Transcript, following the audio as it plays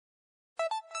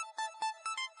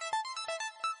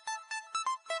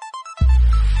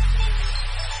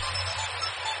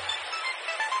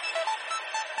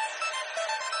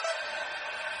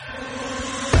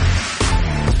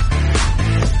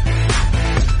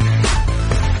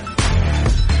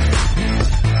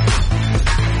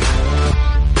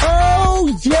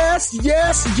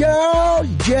Yes, y'all.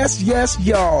 Yes,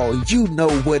 y'all. You know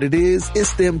what it is.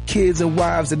 It's them kids and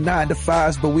wives and 9 to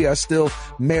 5s, but we are still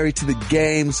married to the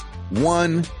games.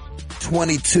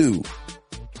 122.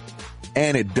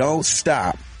 And it don't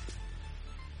stop.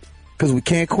 Cause we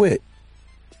can't quit.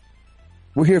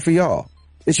 We're here for y'all.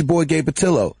 It's your boy Gabe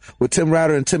Patillo with Tim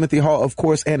Router and Timothy Hall, of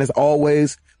course. And as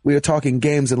always, we are talking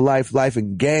games and life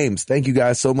and games. Thank you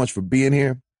guys so much for being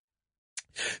here.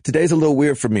 Today's a little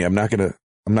weird for me. I'm not gonna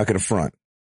front.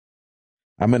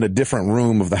 I'm in a different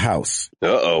room of the house.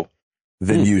 Than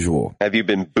usual. Have you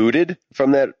been booted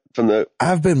from the?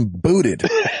 I've been booted.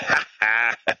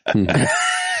 I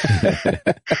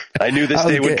knew this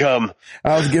day would come.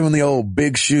 I was given the old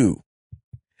big shoe.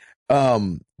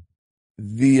 So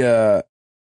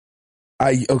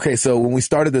when we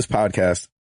started this podcast,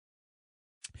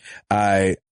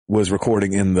 I was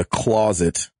recording in the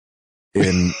closet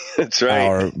in That's right.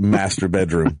 our master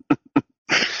bedroom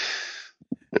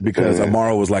because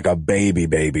Amara was like a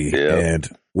baby, and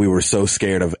we were so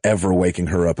scared of ever waking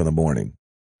her up in the morning.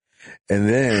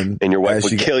 And your wife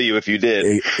would kill you if you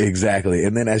did. Exactly.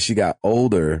 And then as she got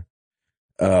older,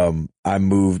 I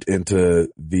moved into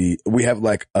we have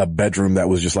like a bedroom that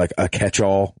was just like a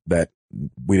catch-all that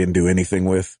we didn't do anything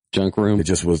with. Junk room. It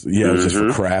just was, it was just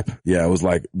for crap. Yeah. It was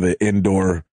like the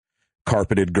indoor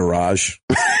carpeted garage.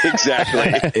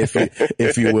 Exactly.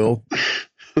 if you will.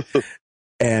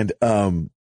 And,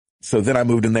 so then I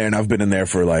moved in there and I've been in there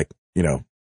for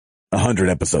 100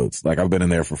 episodes. Like I've been in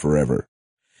there for forever.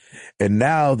 And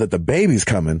now that the baby's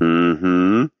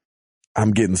coming,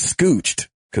 I'm getting scooched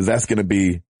because that's going to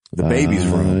be the baby's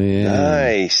room. Yeah.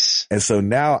 Nice. And so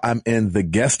now I'm in the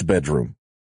guest bedroom,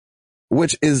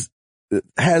 which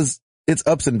has its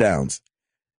ups and downs.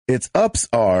 Its ups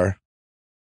are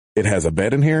it has a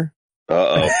bed in here.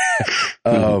 So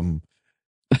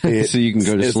you can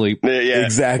go to sleep. Yeah,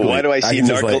 exactly. Why do I see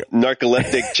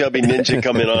narcoleptic chubby ninja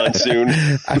coming on soon?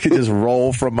 I could just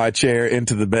roll from my chair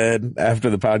into the bed after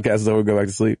the podcast is over and go back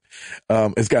to sleep.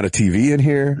 It's got a TV in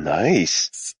here.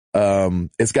 Nice.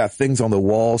 It's got things on the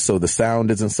wall so the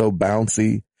sound isn't so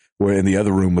bouncy, where in the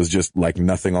other room was just like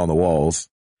nothing on the walls.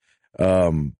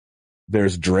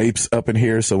 There's drapes up in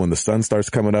here so when the sun starts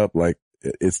coming up, like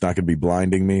it's not going to be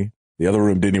blinding me. The other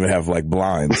room didn't even have like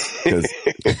blinds because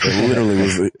it literally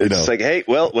was, it's like, hey,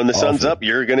 well, when the sun's awful. up,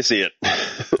 you're going to see it.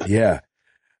 Yeah.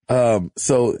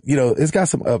 So, it's got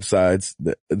some upsides.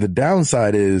 The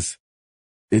downside is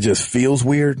it just feels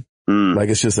weird. Like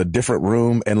it's just a different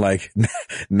room. And like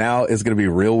now it's going to be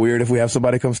real weird if we have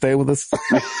somebody come stay with us.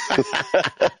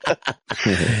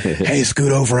 Hey,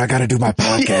 scoot over. I got to do my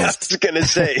podcast. Yeah, I was going to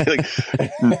say,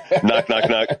 knock, knock,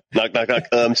 knock.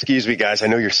 Excuse me, guys. I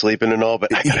know you're sleeping and all,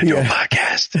 but I got to do a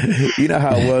podcast. You know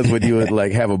how it was when you would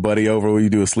like have a buddy over when you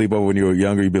do a sleepover when you were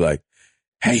younger, you'd be like,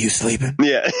 hey, you sleeping?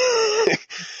 Yeah.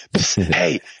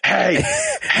 Hey,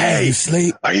 you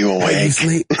sleep? Are you awake? Hey, you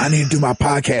sleep? I need to do my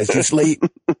podcast. You sleep?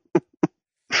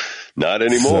 Not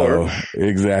anymore. So,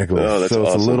 exactly. Oh, that's so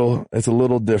awesome. it's a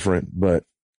little different, but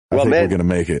I think man, we're going to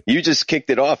make it. You just kicked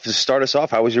it off. To start us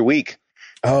off, how was your week?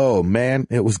 Oh man,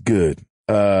 it was good.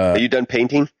 Are you done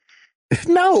painting?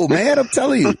 No, man, I'm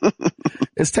telling you,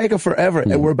 it's taken forever.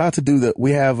 And we're about to do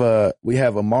we have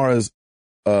Amara's,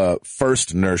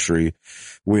 first nursery,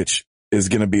 which is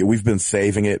going to be, we've been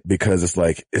saving it because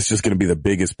it's just going to be the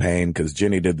biggest pain because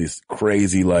Jenny did these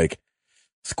crazy, like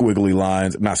squiggly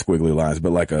lines, not squiggly lines,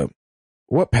 but like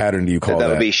what pattern do you call that?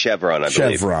 That would be chevron, I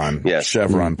believe. Chevron. Yes.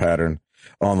 Chevron pattern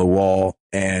on the wall.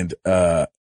 And,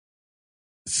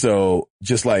 so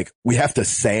just like we have to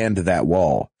sand that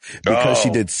wall because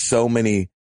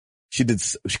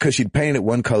because she'd painted it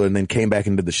one color and then came back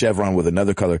into the chevron with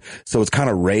another color. So it's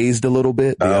kind of raised a little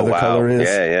bit. The other color is.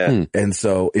 Yeah. And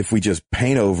so if we just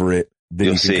paint over it,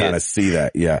 then you can kind of see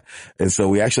that. Yeah. And so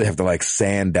we actually have to like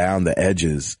sand down the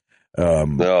edges.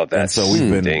 That's so we've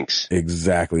been, stinks.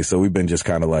 Exactly. So we've been just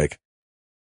kind of like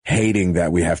hating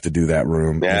that we have to do that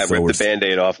room. Yeah, so rip the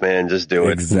Band-Aid off, man. Just do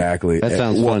it. Exactly. That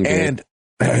sounds fun. And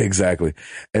exactly.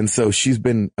 And so she's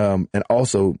been, and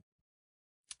also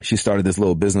she started this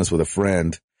little business with a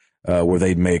friend, where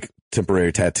they'd make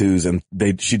temporary tattoos and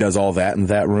she does all that in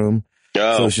that room.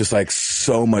 Oh. So it's just like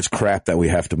so much crap that we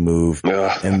have to move.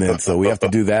 And then, so we have to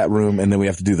do that room and then we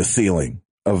have to do the ceiling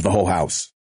of the whole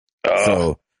house.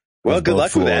 So, well, good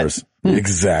luck with that.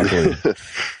 Exactly.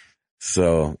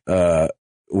 So,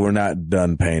 we're not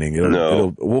done painting.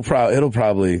 It'll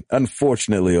probably,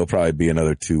 unfortunately, it'll probably be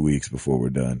another 2 weeks before we're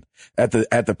done at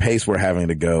the pace we're having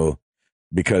to go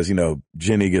because,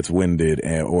 Jenny gets winded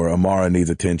or Amara needs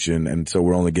attention. And so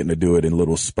we're only getting to do it in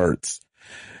little spurts.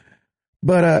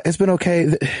 But, it's been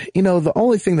okay. You know, the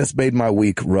only thing that's made my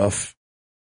week rough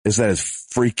is that it's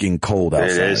freaking cold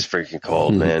outside. It is freaking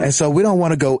cold, man. And so we don't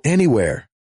want to go anywhere.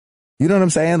 You know what I'm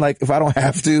saying? Like, if I don't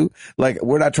have to, like,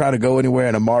 we're not trying to go anywhere,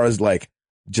 and Amara's like,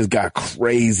 just got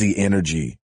crazy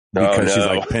energy because she's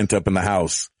like pent up in the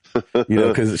house, you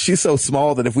know, cause she's so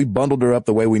small that if we bundled her up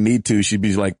the way we need to, she'd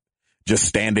be like just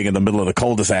standing in the middle of the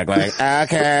cul-de-sac, like,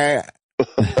 okay,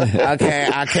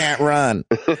 I can't run.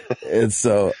 And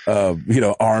so, you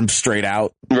know, arms straight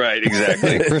out. Right.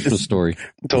 Exactly. Christmas Story.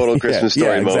 Total Christmas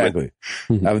story moment.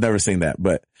 Exactly. I've never seen that,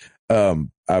 but, I'm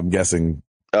guessing.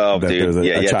 Oh, that dude. there's a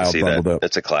you have child to see bundled that. up.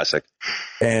 It's a classic.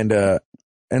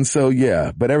 And so,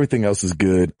 yeah, but everything else is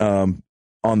good. On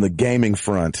the gaming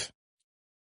front,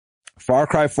 Far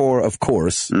Cry 4, of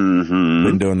course,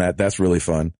 been doing that. That's really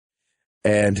fun.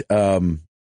 And,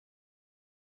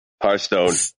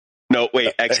 Hearthstone. No,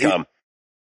 wait, XCOM.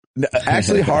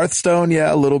 Actually, Hearthstone,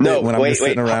 yeah, a little bit when I'm just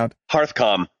sitting around.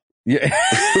 Hearthcom. Yeah.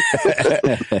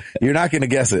 You're not going to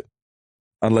guess it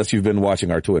unless you've been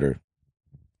watching our Twitter.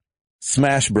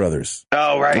 Smash Brothers.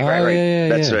 Oh, right. Yeah,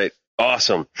 That's right.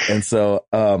 Awesome. And so,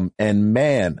 and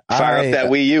man, fire up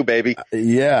that Wii U, baby.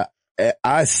 Yeah.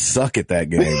 I suck at that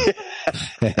game.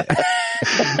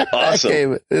 Awesome. That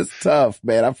game is tough,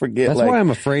 man. I forget. That's why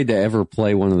I'm afraid to ever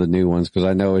play one of the new ones, because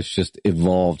I know it's just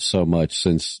evolved so much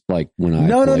since like when I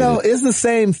No. it. It's the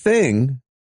same thing.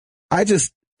 I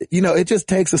just, you know, it just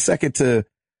takes a second to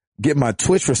get my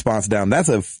Twitch response down. That's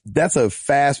a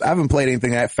fast, I haven't played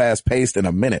anything that fast paced in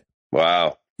a minute.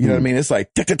 Wow. You know what I mean? It's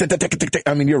like, tick, tick, tick, tick, tick, tick, tick.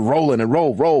 I mean, you're rolling and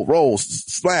roll,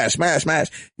 smash,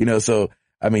 smash, you know, so,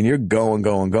 I mean, you're going.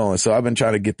 So I've been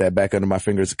trying to get that back under my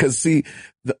fingers. Cause see,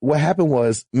 what happened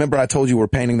was, remember I told you we're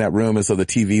painting that room, and so the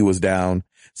TV was down.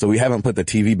 So we haven't put the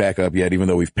TV back up yet, even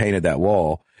though we've painted that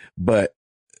wall. But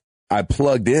I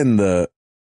plugged in the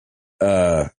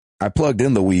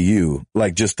Wii U,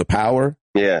 like just the power.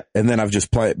 Yeah. And then I've just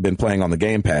been playing on the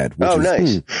gamepad, which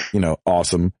is, nice. You know,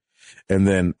 awesome. And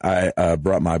then I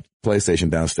brought my PlayStation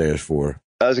downstairs for.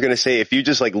 I was going to say, if you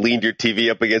just like leaned your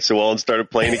TV up against the wall and started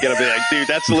playing again, I'd be like, dude,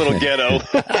 that's a little ghetto.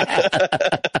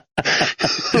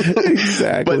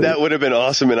 Exactly. But that would have been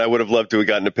awesome, and I would have loved to have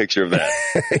gotten a picture of that.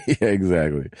 Yeah,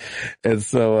 exactly. And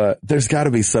so, there's got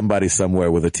to be somebody somewhere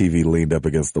with a TV leaned up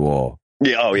against the wall.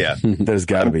 Yeah. Oh, yeah. There's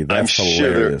got to be. That's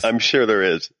hilarious. I'm sure there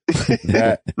is.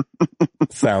 That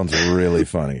sounds really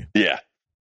funny. Yeah.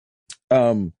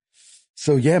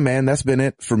 So yeah, man, that's been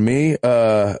it for me.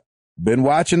 Been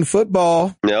watching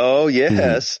football. Oh,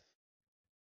 yes.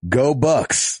 Go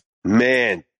Bucks.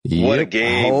 Man, what a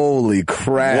game. Holy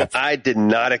crap. Well, I did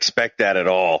not expect that at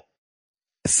all.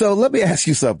 So let me ask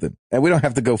you something, and we don't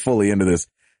have to go fully into this.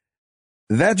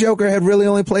 That Joker had really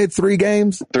only played 3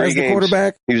 games as the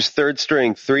quarterback? He was third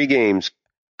string, 3 games.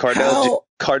 Cardell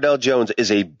Jones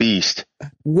is a beast.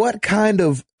 What kind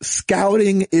of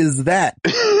scouting is that?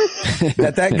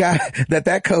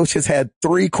 that coach has had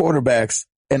 3 quarterbacks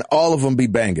and all of them be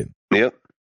banging. Yep.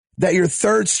 That your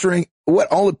third string,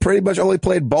 pretty much only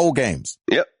played bowl games.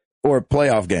 Yep. Or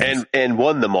playoff games. And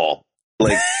won them all.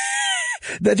 Like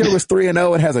that Joe was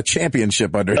 3-0 and has a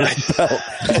championship under his belt.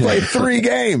 He played 3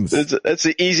 games. That's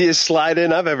the easiest slide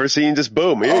in I've ever seen. Just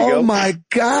boom. Here you go. Oh my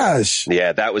gosh.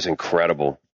 Yeah, that was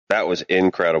incredible. That was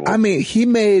incredible. I mean, he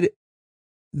made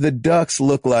the Ducks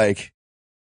look like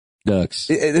Ducks.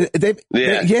 They made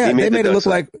it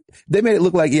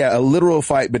look like a literal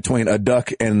fight between a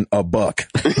duck and a buck.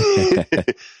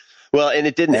 Well, and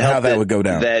it didn't help how that would go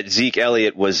down. That Zeke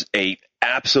Elliott was a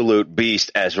absolute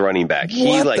beast as running back.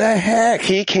 What the heck?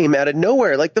 He came out of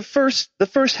nowhere. Like the first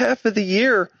half of the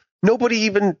year, nobody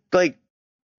even paid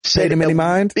him any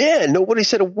mind. Yeah, nobody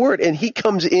said a word, and he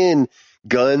comes in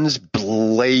guns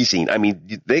blazing. I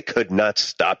mean, they could not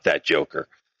stop that Joker.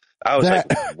 I was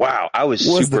like, wow. I was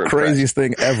super the craziest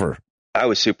thing ever. I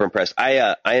was super impressed.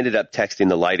 I ended up texting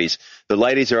the Lighties. The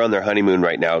Lighties are on their honeymoon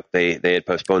right now. They had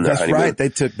postponed their honeymoon.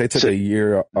 That's right. They took a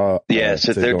year. So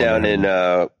they're down in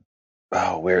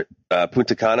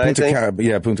Punta Cana, I think.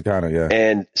 Yeah, Punta Cana. Yeah.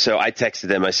 And so I texted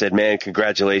them. I said, "Man,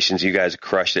 congratulations, you guys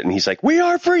crushed it." And he's like, "We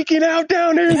are freaking out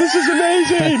down here. This is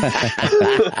amazing."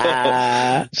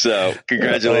 So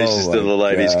congratulations to the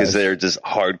Lighties, because they're just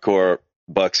hardcore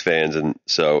Bucks fans, and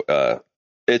so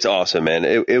it's awesome, man.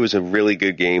 It was a really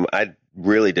good game. I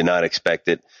really did not expect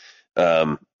it.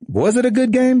 Was it a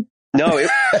good game? No,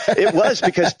 it was,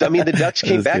 because I mean the Ducks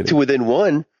came back to within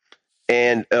 1,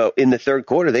 and in the third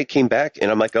quarter they came back, and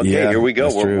I'm like, okay, here we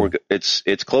go. We're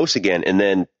it's close again, and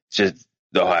then just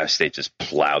the Ohio State just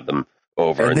plowed them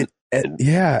over. And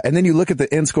then you look at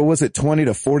the end score. Was it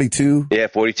 20-42? Yeah,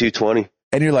 42-20.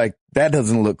 And you're like, that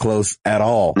doesn't look close at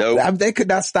all. No, nope. They could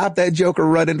not stop that Joker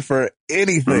running for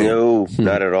anything. No,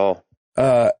 not at all.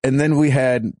 And then we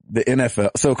had the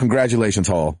NFL. So congratulations,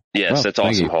 Hall. Yes, that's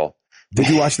awesome, Hall. Did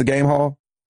you watch the game, Hall?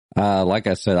 Like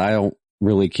I said, I don't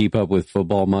really keep up with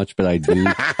football much, but I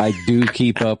do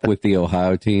keep up with the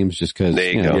Ohio teams just because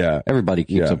everybody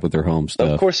keeps up with their home stuff.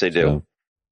 Of course they do. So.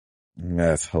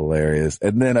 That's hilarious.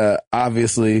 And then,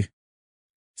 obviously,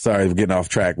 sorry, we're getting off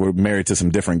track. We're married to some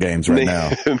different games right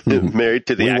now. Married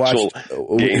to the actual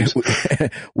games.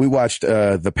 We watched,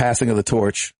 the passing of the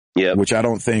torch, which I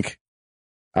don't think,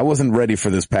 I wasn't ready for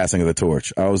this passing of the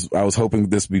torch. I was hoping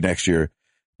this would be next year,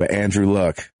 but Andrew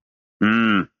Luck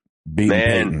beating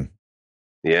Peyton.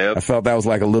 Yeah. I felt that was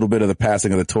like a little bit of the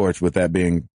passing of the torch with that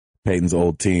being Peyton's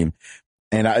old team.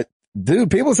 And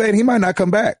people saying he might not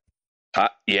come back.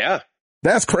 Yeah.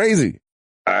 That's crazy.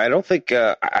 I don't think,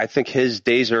 I think his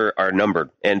days are numbered.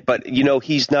 But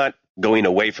he's not going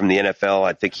away from the NFL.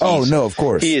 I think of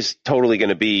course. He is totally going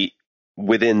to be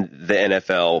within the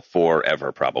NFL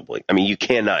forever, probably. I mean, you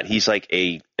cannot. He's like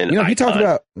an icon. He talked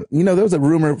about, there was a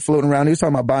rumor floating around. He was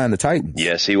talking about buying the Titans.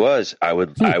 Yes, he was. I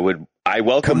welcome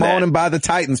Come that. on and buy the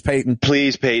Titans, Peyton.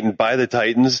 Please, Peyton, buy the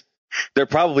Titans. They're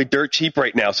probably dirt cheap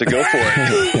right now, so go for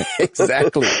it.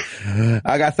 Exactly.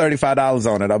 I got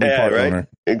 $35 on it. I'll be part owner.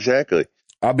 Exactly.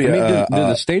 I'll be does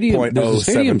the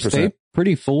stadium stay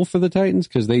pretty full for the Titans?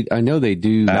 Because I know they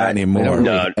do. Not anymore. They don't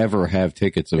really ever have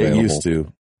tickets available. It used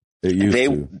to.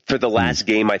 For the last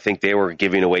game, I think they were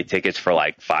giving away tickets for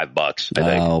like $5. I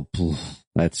think. Oh,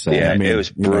 that's sad. Yeah, it was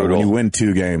brutal. When you win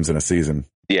 2 games in a season.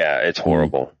 Yeah, it's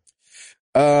horrible.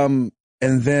 And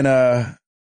then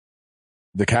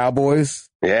the Cowboys.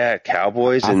 Yeah,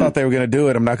 Cowboys. I thought they were going to do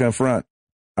it. I'm not going to front.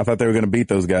 I thought they were going to beat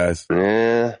those guys.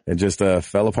 Yeah. It just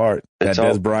fell apart. That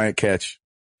Des Bryant catch.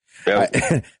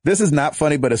 Yep. This is not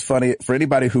funny, but it's funny for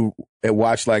anybody who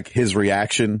watched like his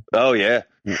reaction. Oh yeah.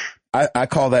 I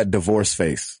call that divorce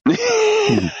face.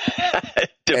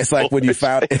 It's like when you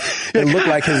found it looked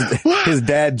like his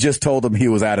dad just told him he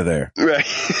was out of there. Right.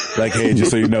 Like, hey,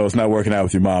 just so you know, it's not working out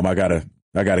with your mom. I gotta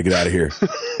get out of here.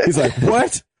 He's like,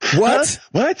 what? What?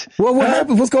 Huh? What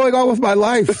happened? What's going on with my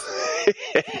life?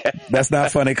 That's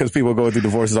not funny because people go through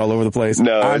divorces all over the place.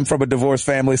 No, I'm from a divorced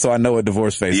family, so I know what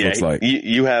divorce face looks like.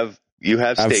 You have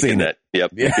stake in that.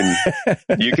 Yep. Yeah.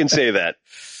 You can say that.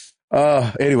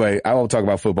 Anyway, I won't talk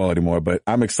about football anymore, but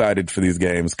I'm excited for these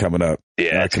games coming up.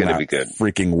 Yeah, it's going to be good.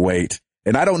 Freaking wait.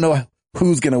 And I don't know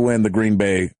who's going to win the Green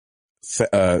Bay,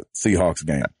 Seahawks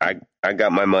game. I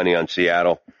got my money on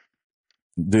Seattle.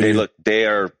 They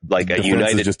are like a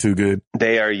united, is just too good.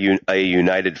 They are a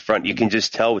united front. You can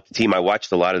just tell with the team. I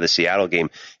watched a lot of the Seattle game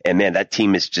and man, that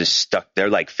team is just stuck. They're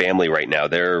like family right now.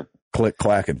 They're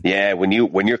clacking. Yeah. When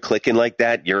you're clicking like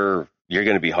that, you're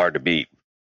going to be hard to beat.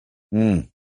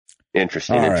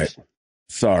 Interesting. All right.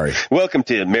 Sorry. Welcome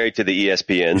to Married to the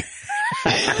ESPN.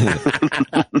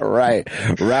 Right.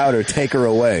 Router, take her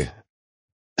away.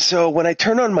 So when I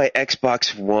turn on my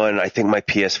Xbox One, I think my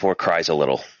PS4 cries a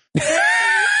little.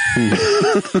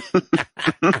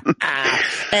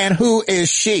 And who is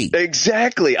she?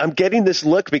 Exactly. I'm getting this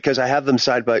look because I have them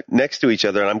side by next to each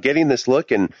other and I'm getting this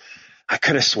look and I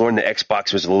could have sworn the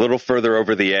Xbox was a little further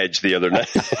over the edge the other night.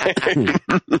 The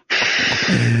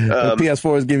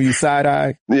PS4 is giving you side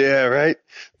eye. Yeah, right.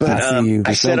 But I see you.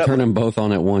 Just don't turn them both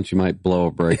on at once. You might blow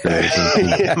a breaker.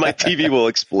 Yeah, my TV will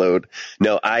explode.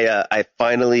 No, I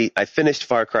finished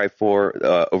Far Cry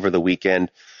 4 over the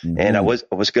weekend, and I was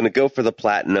going to go for the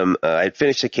platinum. I had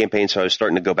finished the campaign, so I was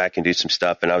starting to go back and do some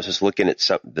stuff, and I was just looking at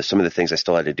some of the things I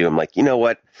still had to do. I'm like, you know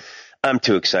what? I'm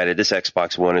too excited. This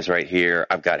Xbox One is right here.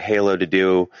 I've got Halo to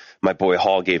do. My boy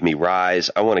Hall gave me Rise.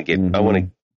 I want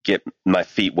to get my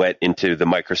feet wet into the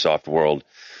Microsoft world.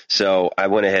 So I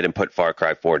went ahead and put Far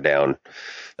Cry 4 down,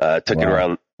 took it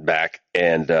around back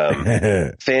and,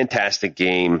 fantastic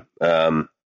game. I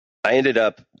ended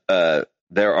up,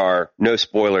 there are no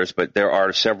spoilers, but there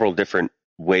are several different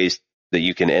ways that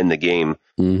you can end the game.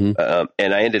 And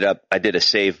I did a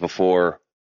save before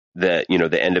the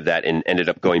end of that and ended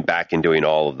up going back and doing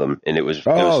all of them. And it was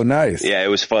nice. Yeah, it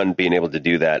was fun being able to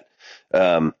do that.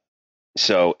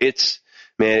 So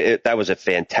that was a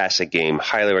fantastic game.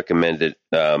 Highly recommend it.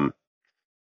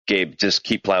 Gabe, just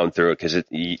keep plowing through it because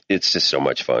it's just so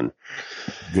much fun.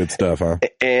 Good stuff, huh?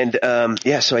 And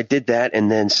so I did that,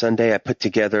 and then Sunday I put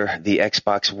together the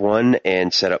Xbox One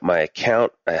and set up my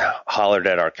account. I hollered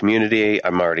at our community.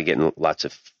 I'm already getting lots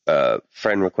of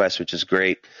friend requests, which is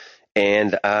great.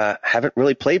 And haven't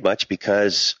really played much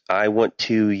because I want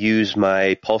to use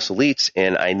my Pulse Elites,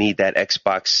 and I need that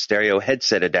Xbox stereo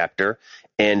headset adapter,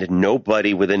 and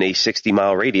nobody within a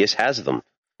 60-mile radius has them.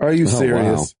 Are you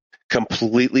serious? Wow.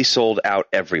 Completely sold out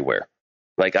everywhere.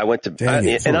 Like I went to,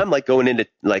 and I'm like going into,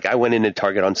 like I went into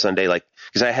Target on Sunday, like,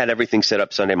 cause I had everything set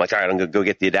up Sunday. I'm like, all right, I'm going to go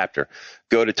get the adapter,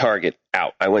 go to Target,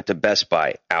 out. I went to Best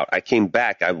Buy, out. I came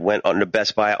back. I went on to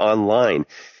Best Buy online.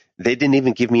 They didn't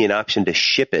even give me an option to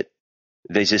ship it.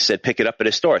 They just said, pick it up at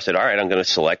a store. I said, all right, I'm going to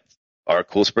select our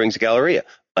Cool Springs Galleria.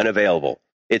 Unavailable.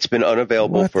 It's been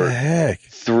unavailable for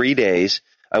 3 days.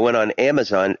 I went on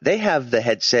Amazon. They have the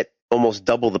headset almost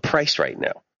double the price right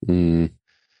now.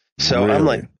 So really? I'm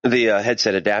like, the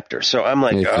headset adapter. So I'm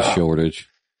like, it's a shortage.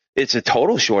 It's a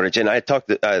total shortage. And I talked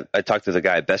to the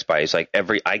guy at Best Buy. He's like,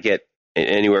 I get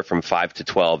anywhere from 5 to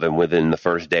 12, and within the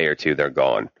first day or two, they're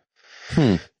gone.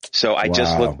 So I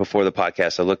just looked before the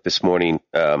podcast. I looked this morning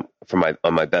on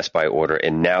my Best Buy order,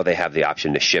 and now they have the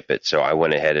option to ship it. So I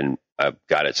went ahead and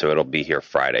got it. So it'll be here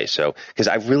Friday. So because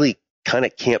I really kind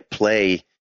of can't play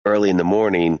early in the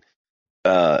morning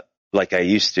like I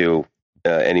used to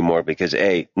anymore, because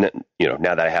now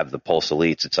that I have the Pulse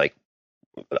Elites, it's like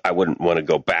I wouldn't want to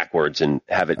go backwards and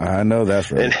have it. I know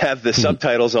that's right. And have the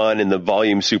subtitles on and the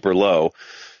volume super low.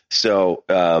 So,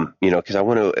 because I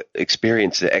want to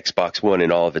experience the Xbox One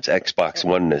and all of its Xbox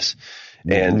Oneness.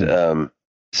 And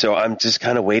so I'm just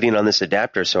kind of waiting on this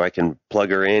adapter so I can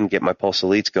plug her in, get my Pulse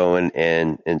Elites going,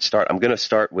 and start. I'm going to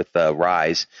start with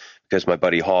Rise, because my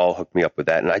buddy Hall hooked me up with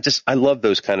that. And I love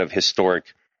those kind of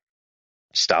historic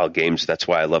style games. That's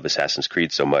why I love Assassin's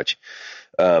Creed so much.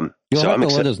 You'll have to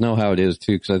let us know how it is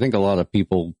too, because I think a lot of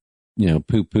people,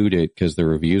 poo-pooed it because the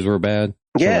reviews were bad.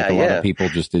 So a lot of people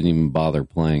just didn't even bother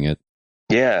playing it.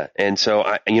 Yeah. And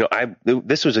so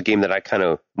this was a game that I kind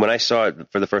of, when I saw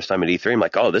it for the first time at E3, I'm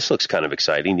like, oh, this looks kind of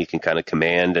exciting. You can kind of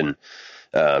command, and,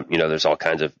 there's all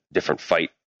kinds of different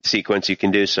fight sequence you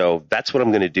can do. So that's what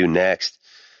I'm going to do next.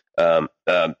 I'm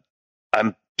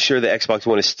sure the Xbox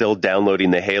One is still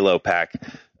downloading the Halo pack.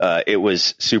 It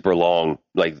was super long.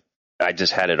 Like, I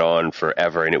just had it on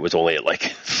forever, and it was only at like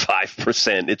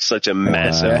 5%. It's such a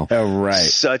massive,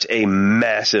 such a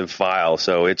massive file.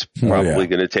 So it's probably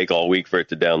going to take all week for it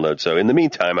to download. So in the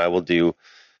meantime, I will do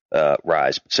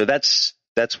Rise. So that's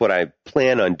what I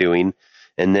plan on doing.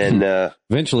 And then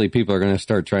eventually people are going to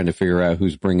start trying to figure out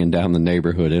who's bringing down the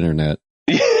neighborhood internet.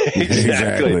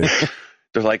 Exactly.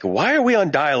 They're like, why are we on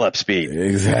dial-up speed?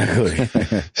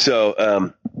 Exactly.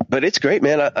 So, but it's great,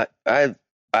 man.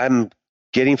 I'm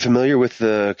getting familiar with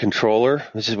the controller,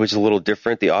 which is a little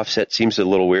different. The offset seems a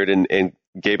little weird, and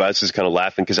Gabe Ice is kind of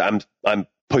laughing because I'm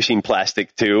pushing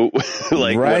plastic too,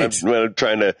 like when I'm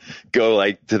trying to go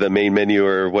like to the main menu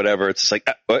or whatever. It's just like,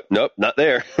 nope, not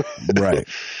there. Right.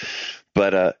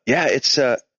 But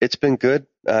it's been good.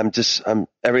 I'm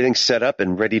everything's set up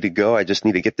and ready to go. I just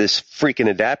need to get this freaking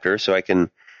adapter so I can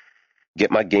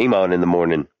get my game on in the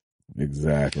morning.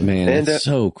 Exactly. Man, it's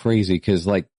so crazy because,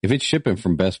 like, if it's shipping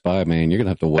from Best Buy, man, you're going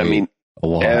to have to wait a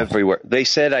while. Everywhere. They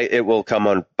said it will come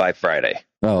on by Friday.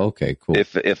 Oh, okay, cool.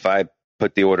 If I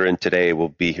put the order in today, it will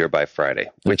be here by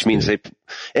Friday, which means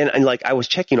and like I was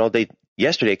checking all day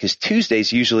yesterday because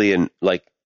Tuesday's usually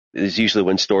is usually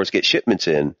when stores get shipments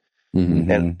in.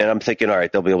 Mm-hmm. And I'm thinking, all right,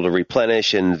 they'll be able to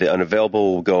replenish and the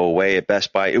unavailable will go away at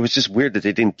Best Buy. It was just weird that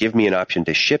they didn't give me an option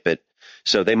to ship it.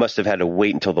 So they must have had to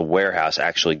wait until the warehouse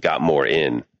actually got more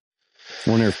in. I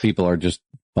wonder if people are just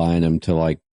buying them to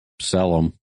like sell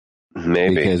them.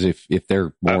 Maybe. Because if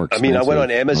they're more expensive. I went on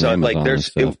Amazon like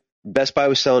Best Buy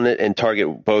was selling it and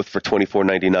Target both for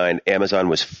 $24.99. Amazon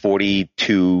was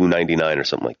 $42.99 or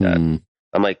something like that.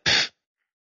 I'm like, pfft.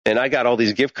 And I got all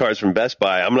these gift cards from Best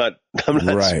Buy. I'm not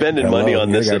spending money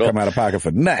on this at all. Come out of pocket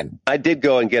for nothing. I did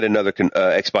go and get another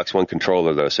Xbox One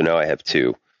controller though, so now I have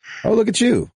two. Oh, look at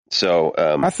you! So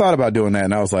I thought about doing that,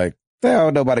 and I was like,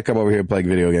 nobody come over here and play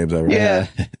video games over. Yeah,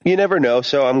 you never know.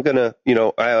 So I'm gonna,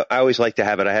 I always like to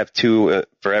have it. I have two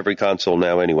for every console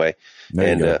now, anyway.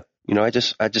 And I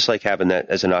just like having that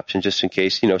as an option, just in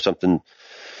case something.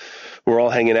 We're all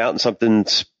hanging out and something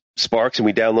sparks and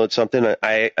we download something.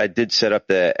 I did set up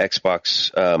the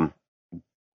Xbox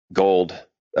Gold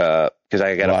because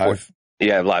I got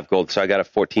Live Gold. So I got a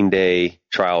 14-day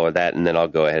trial of that, and then I'll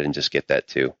go ahead and just get that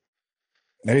too.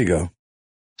 There you go.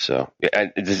 So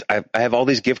I have all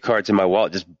these gift cards in my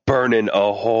wallet, just burning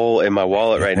a hole in my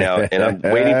wallet right now, and I'm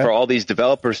waiting for all these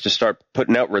developers to start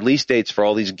putting out release dates for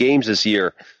all these games this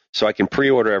year, so I can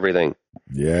pre-order everything.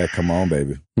 Yeah, come on,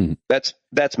 baby. That's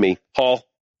me. Hall,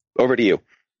 over to you.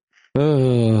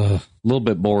 A little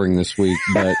bit boring this week,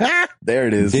 but there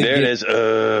it is. Do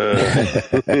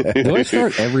I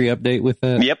start every update with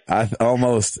that? Yep.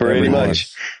 Almost. Pretty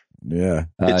much. Yeah.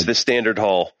 It's the standard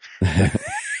Hall.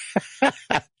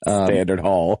 Standard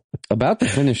Hall. About to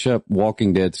finish up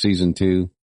Walking Dead Season 2.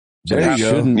 So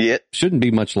shouldn't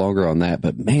be much longer on that,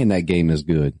 but man, that game is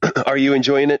good. Are you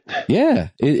enjoying it? Yeah,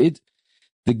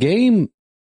 the game.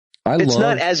 It's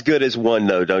not as good as 1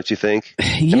 though, don't you think?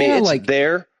 Yeah, I mean, it's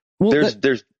there. Well,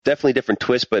 there's definitely different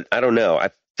twists, but I don't know. I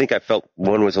think I felt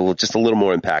 1 was just a little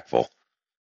more impactful.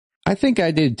 I think I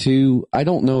did too. I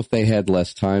don't know if they had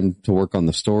less time to work on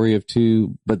the story of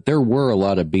 2, but there were a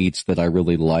lot of beats that I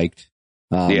really liked.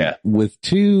 With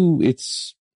 2,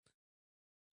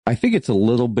 I think it's a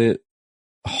little bit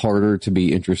harder to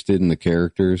be interested in the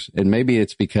characters, and maybe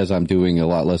it's because I'm doing a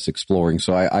lot less exploring.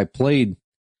 So I played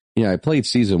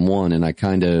season 1 and I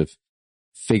kind of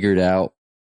figured out,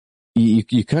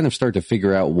 you kind of start to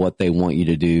figure out what they want you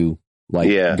to do,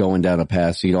 going down a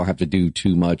path so you don't have to do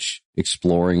too much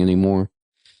exploring anymore.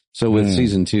 So with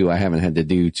season 2, I haven't had to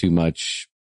do too much,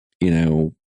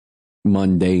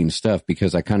 mundane stuff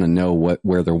because I kind of know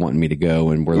where they're wanting me to go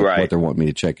and what they're wanting me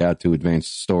to check out to advance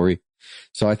the story.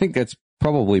 So I think that's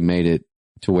probably made it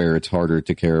to where it's harder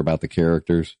to care about the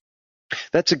characters.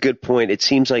 That's a good point. It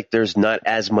seems like there's not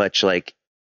as much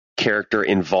character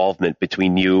involvement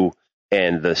between you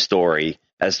and the story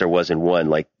as there was in 1.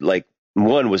 Like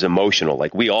 1 was emotional.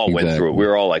 Like we all went through it. We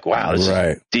were all like, wow, this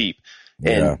is deep.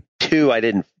 And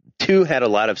 2, 2 had a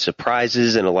lot of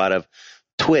surprises and a lot of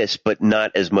twists, but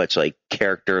not as much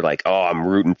character, oh, I'm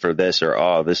rooting for this, or,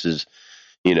 oh, this is,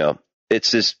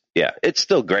 it's just, it's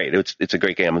still great. It's a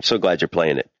great game. I'm so glad you're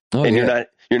playing it. Oh, and you're not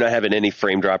having any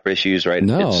frame drop issues, right?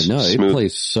 No, it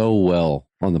plays so well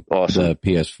on the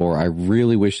PS4. I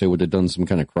really wish they would have done some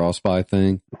kind of cross-buy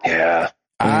thing. Yeah.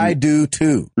 I do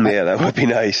too. Yeah, that would be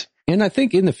nice. And I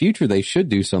think in the future they should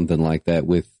do something like that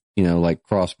with,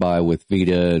 cross-buy with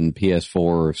Vita and PS4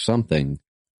 or something.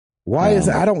 Why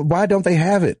why don't they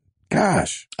have it?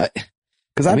 Gosh.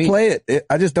 Because I play it.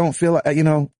 I just don't feel like,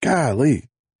 golly.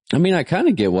 I mean, I kind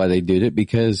of get why they did it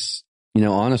because,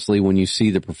 honestly, when you see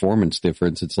the performance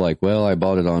difference, it's like, well, I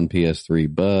bought it on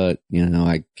PS3, but,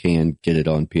 I can get it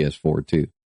on PS4 too.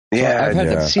 Yeah,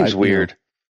 that seems weird.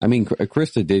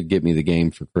 Krista did get me the game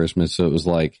for Christmas, so it was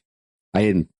like, I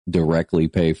didn't directly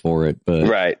pay for it,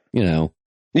 but, you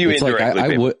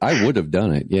indirectly I would have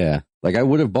done it, yeah. I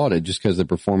would have bought it just because the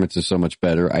performance is so much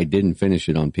better. I didn't finish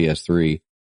it on PS3.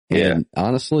 And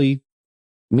honestly,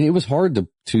 it was hard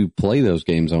to play those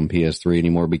games on PS3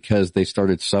 anymore because they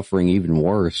started suffering even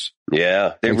worse.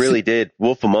 Yeah, they really did.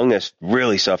 Wolf Among Us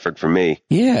really suffered for me.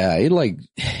 Yeah, it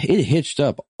hitched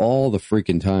up all the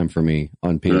freaking time for me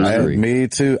on PS3. Me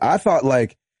too.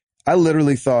 I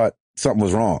literally thought something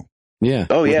was wrong. Yeah.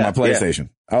 Oh, with my PlayStation.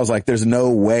 I was like, there's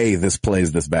no way this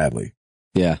plays this badly.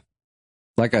 Yeah.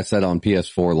 Like I said on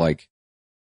PS4,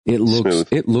 it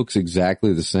looks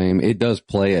exactly the same. It does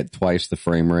play at twice the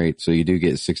frame rate, so you do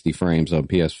get 60 frames on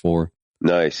PS4.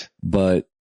 Nice. But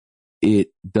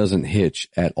it doesn't hitch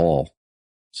at all.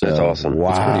 So that's awesome. Wow.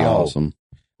 It's pretty awesome.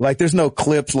 There's no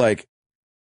clips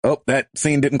oh, that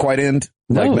scene didn't quite end.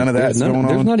 None of that's going on.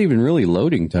 There's not even really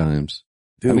loading times.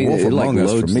 Dude, Wolf Among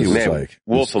Us for me was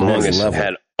Wolf Among Us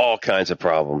had all kinds of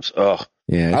problems. Ugh.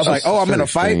 Yeah, I was like, I'm in a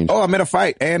fight. Strange. Oh, I'm in a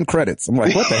fight and credits. I'm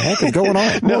like, what the heck is going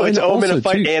on? No, it's I'm in a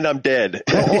fight and I'm dead.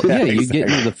 You get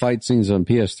into the fight scenes on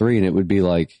PS3 and it would be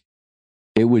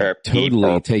it would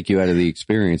totally take you out of the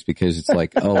experience because it's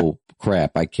like, oh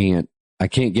crap, I can't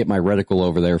get my reticle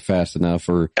over there fast enough,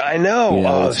 or I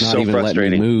know, it's not so even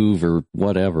frustrating. letting me move or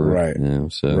whatever. Right.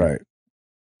 Right.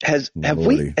 Have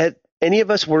any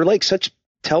of us were such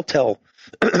Telltale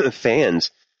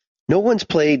fans? No one's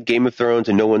played Game of Thrones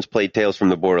and no one's played Tales from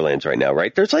the Borderlands right now,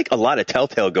 right? There's a lot of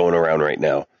Telltale going around right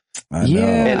now. I know.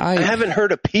 And I haven't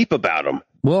heard a peep about them.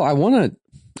 Well, I want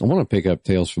to pick up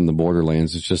Tales from the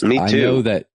Borderlands. It's just, I know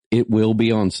that it will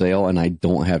be on sale and I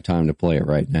don't have time to play it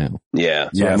right now. Yeah.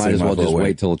 So I might as well just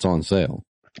wait till it's on sale.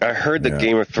 I heard that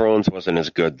Game of Thrones wasn't as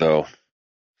good though.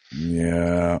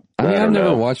 Yeah. I've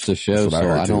never watched the show, so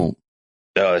I don't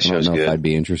know if I'd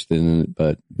be interested in it,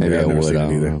 but maybe I would. I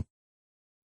don't know.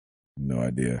 No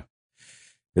idea.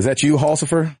 Is that you,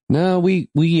 Halsifer? No, we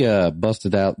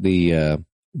busted out the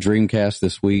Dreamcast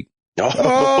this week.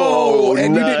 Oh,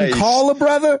 and nice. You didn't call a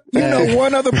brother? You know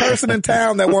one other person in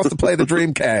town that wants to play the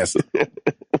Dreamcast.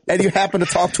 And you happen to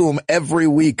talk to him every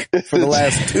week for the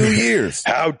last 2 years.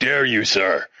 How dare you,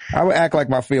 sir? I would act like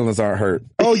my feelings aren't hurt.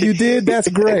 Oh, you did? That's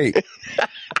great.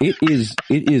 It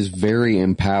is very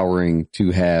empowering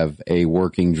to have a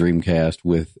working Dreamcast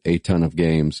with a ton of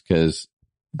games because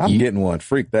I'm getting one.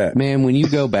 Freak that. Man, when you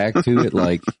go back to it,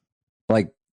 like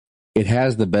it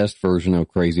has the best version of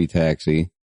Crazy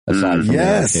Taxi aside from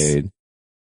the arcade.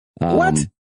 What?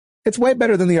 It's way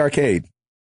better than the arcade.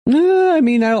 I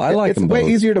mean, I like them both. It's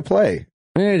way easier to play.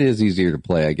 It is easier to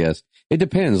play, I guess. It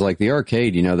depends. Like the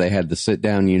arcade, they had the sit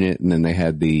down unit and then they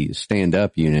had the stand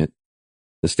up unit.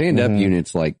 The stand up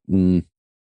unit's like, it's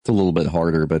a little bit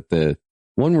harder, but the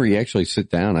one where you actually sit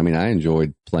down, I mean, I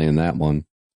enjoyed playing that one.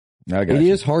 It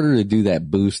is harder to do that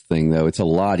boost thing, though. It's a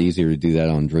lot easier to do that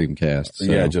on Dreamcast. So.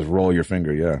 Yeah, just roll your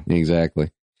finger, yeah.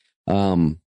 Exactly. I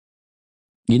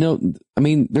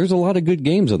mean, there's a lot of good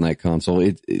games on that console.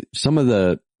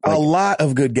 A lot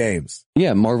of good games.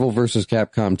 Yeah, Marvel vs.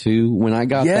 Capcom 2. When I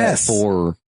got that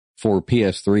for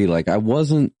PS3, like I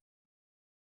was a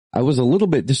little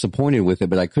bit disappointed with it,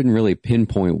 but I couldn't really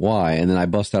pinpoint why. And then I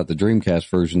bust out the Dreamcast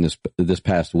version this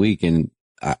past week, and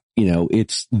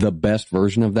it's the best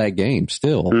version of that game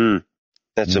still.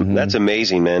 That's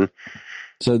amazing, man.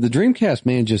 So the Dreamcast,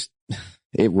 man,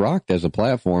 it rocked as a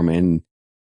platform, and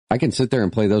I can sit there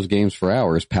and play those games for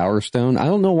hours. Power Stone. I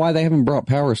don't know why they haven't brought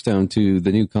Power Stone to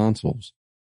the new consoles.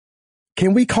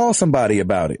 Can we call somebody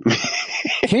about it?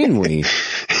 Can we?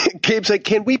 Gabe's like,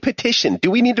 can we petition?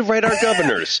 Do we need to write our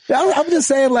governors? I'm just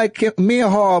saying, like, me and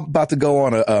Hall about to go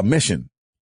on a mission.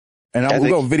 And we're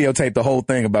going to videotape the whole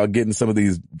thing about getting some of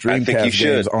these Dreamcast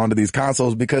games onto these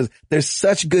consoles because they're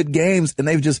such good games and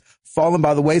they've just fallen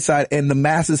by the wayside and the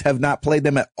masses have not played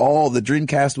them at all. The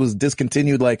Dreamcast was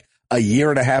discontinued like a year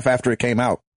and a half after it came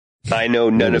out. I know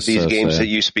none of these games that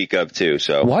you speak of too.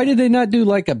 So why did they not do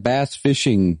like a bass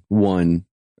fishing one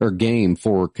or game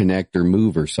for Kinect or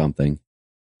Move or something?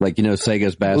 Like,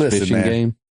 Sega's bass fishing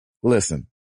game? Listen,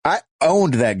 I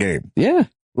owned that game. Yeah.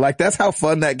 Like, that's how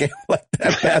fun that game, like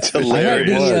that's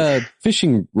hilarious. I had the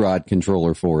fishing rod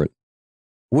controller for it.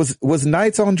 Was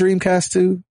Knights on Dreamcast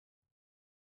too?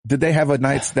 Did they have a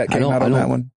Knights that came out on that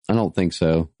one? I don't think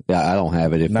so. Yeah, I don't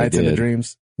have it. If Knights in the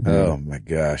Dreams. Oh my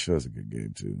gosh, that was a good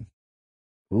game too.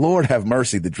 Lord have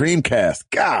mercy, the Dreamcast.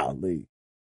 Golly.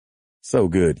 So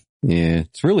good. Yeah,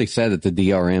 it's really sad that the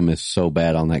DRM is so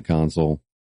bad on that console.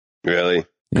 Really?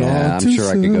 Yeah, I'm sure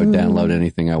I could go download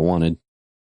anything I wanted.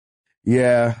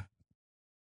 Yeah.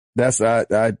 I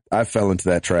fell into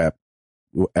that trap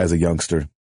as a youngster.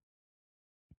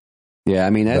 Yeah,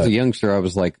 I mean, as a youngster, I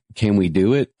was like, can we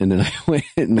do it? And then I went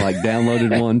and like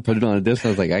downloaded one, put it on a disc. I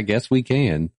was like, I guess we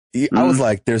can. I was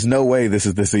like, there's no way this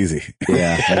is this easy.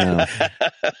 Yeah, I know.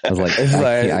 I was like,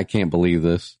 I can't believe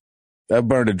this. I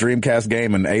burned a Dreamcast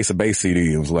game and Ace of Base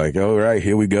CD. It was like, all right,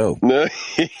 here we go. I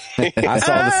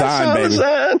saw the sign, baby.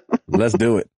 Let's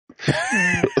do it.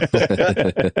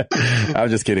 I'm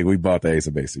just kidding. We bought the Ace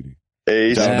of Base CD.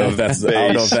 I don't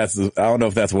know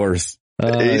if that's worse.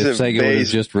 If Sega would have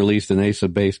just released an Ace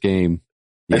of Base game.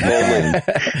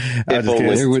 There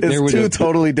were two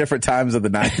totally different times of the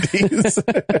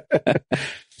 90s.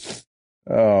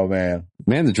 Oh man.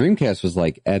 Man, the Dreamcast was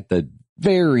like at the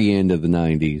very end of the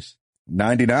 90s.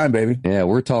 99, baby. Yeah,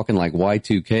 we're talking like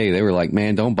Y2K. They were like,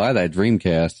 man, don't buy that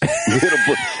Dreamcast.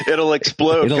 It'll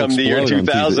explode come the year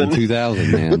 2000.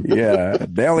 2000, man. Yeah,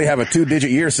 they only have a 2-digit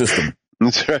year system.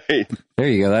 That's right. There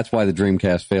you go. That's why the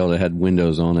Dreamcast failed. It had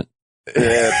Windows on it.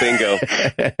 Yeah, bingo.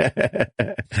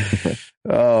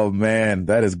 Oh, man,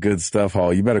 that is good stuff,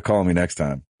 Hall. You better call me next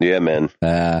time. Yeah, man.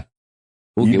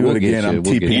 We'll do it again. Get I'm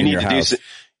TPing your house.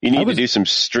 You need to do some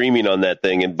streaming on that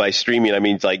thing. And by streaming, I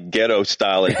mean like ghetto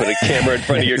style and put a camera in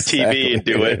front of your TV and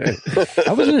do it.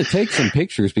 I was going to take some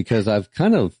pictures because I've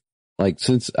kind of like,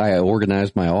 since I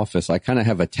organized my office, I kind of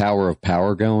have a tower of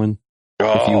power going,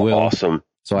 if you will. Awesome.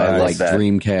 So I have like that.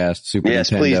 Dreamcast, Super Nintendo. Yes,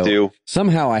 please do.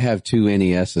 Somehow I have 2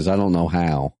 NESs. I don't know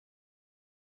how.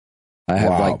 I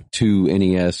have like 2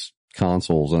 NES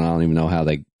consoles and I don't even know how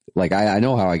they, like, I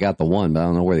know how I got the one, but I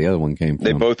don't know where the other one came from.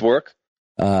 They both work?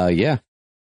 Yeah.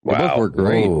 They both work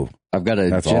great. Whoa. I've got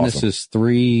a Genesis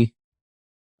 3.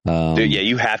 Dude, yeah,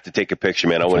 you have to take a picture,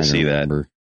 man. I want to see that. A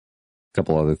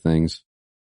couple other things.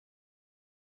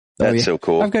 That's so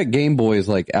cool. I've got Game Boys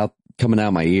like coming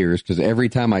out my ears because every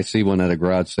time I see one at a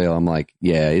garage sale, I'm like,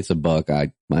 yeah, it's $1.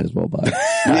 I might as well buy it.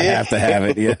 I have to have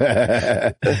it.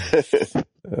 Yeah.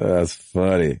 That's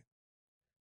funny.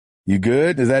 You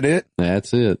good? Is that it?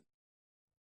 That's it.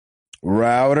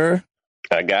 Router.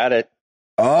 I got it.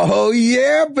 Oh,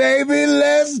 yeah, baby.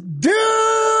 Let's do it.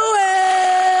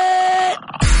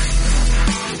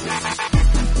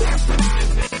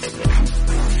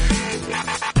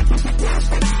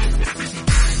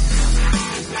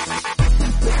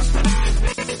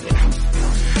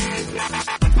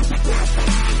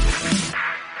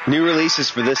 New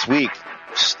releases for this week.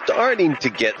 Starting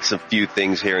to get some few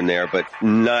things here and there, but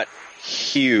not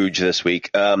huge this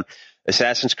week.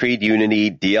 Assassin's Creed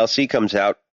Unity DLC comes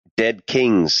out. Dead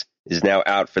Kings is now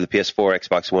out for the PS4,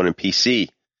 Xbox One, and PC.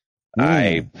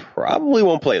 I probably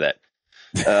won't play that.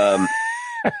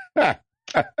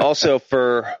 Also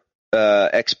for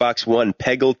Xbox One,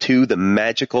 Peggle 2, the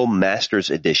Magical Masters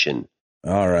Edition.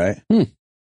 All right.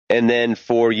 And then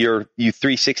for you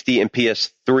 360 and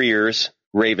PS3ers,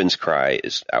 Raven's Cry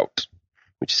is out,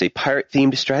 which is a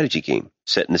pirate-themed strategy game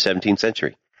set in the 17th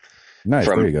century. Nice.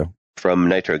 There you go. From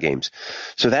Nitro Games.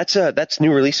 So that's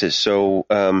new releases. So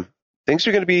things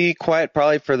are going to be quiet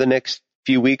probably for the next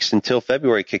few weeks until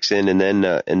February kicks in, and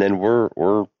then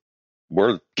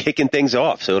we're kicking things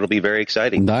off. So it'll be very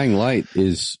exciting. Dying Light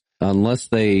is, unless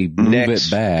they move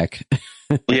it back.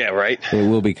 Yeah, right. It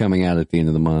will be coming out at the end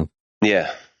of the month.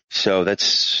 Yeah. So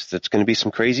that's going to be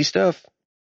some crazy stuff.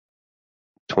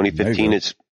 2015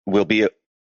 will be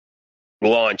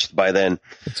launched by then.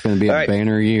 It's going to be a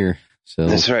banner year. So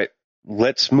that's right.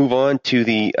 Let's move on to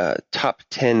the top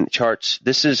 10 charts.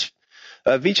 This is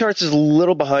V-Charts is a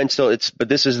little behind still. But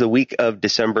this is the week of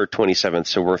December 27th,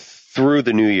 so we're through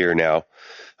the new year now.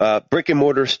 Brick and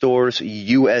mortar stores,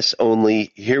 U.S.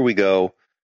 only. Here we go.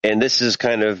 And this is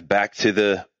kind of back to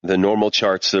the normal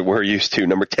charts that we're used to.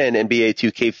 Number 10, NBA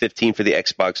 2K15 for the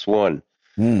Xbox One.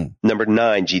 Number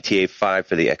 9, GTA 5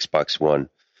 for the Xbox One.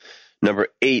 Number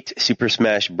 8, Super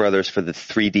Smash Brothers for the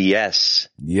 3DS.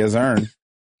 Yes, sir.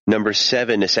 Number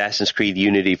 7, Assassin's Creed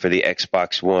Unity for the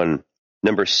Xbox One.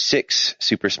 Number 6,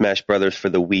 Super Smash Brothers for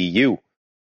the Wii U.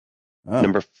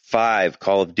 Number 5,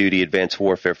 Call of Duty Advanced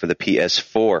Warfare for the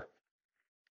PS4.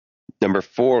 Number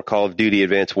 4, Call of Duty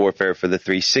Advanced Warfare for the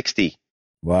 360.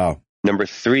 Wow. Number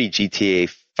 3,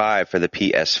 GTA 5 for the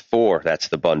PS4. That's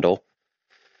the bundle.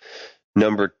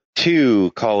 Number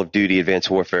 2, Call of Duty Advanced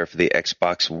Warfare for the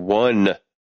Xbox One.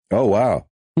 Oh, wow.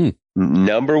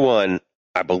 Number 1,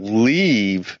 I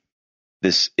believe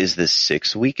this is the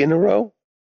 6th week in a row.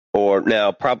 Or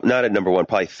now, not at number 1,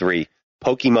 probably 3.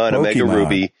 Pokemon Omega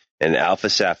Ruby and Alpha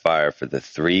Sapphire for the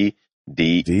 3DS.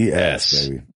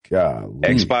 Baby.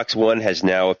 Xbox One has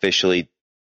now officially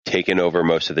taken over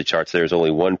most of the charts. There's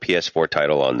only one PS4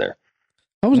 title on there.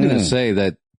 I was going to say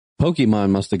that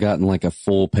Pokemon must have gotten like a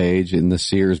full page in the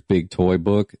Sears Big Toy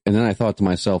book. And then I thought to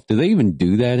myself, do they even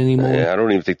do that anymore? Yeah, I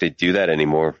don't even think they do that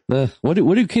anymore. What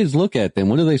do kids look at then?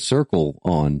 What do they circle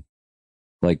on?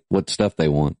 Like what stuff they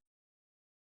want?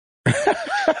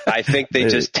 I think they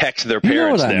just text their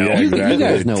parents now. Yeah, exactly. You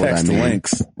guys know text what I mean.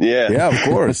 Links. Yeah, of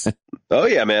course. Oh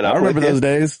yeah, man. I remember those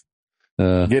days.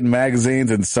 Getting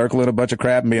magazines and circling a bunch of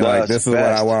crap and being like, "This is what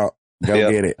I want. Go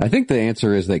get it." I think the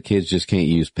answer is that kids just can't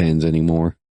use pens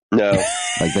anymore. No,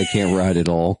 like they can't write at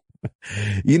all.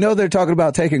 You know, they're talking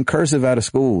about taking cursive out of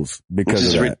schools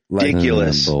because of that.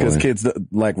 Ridiculous. Because kids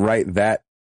like write that.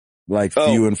 Like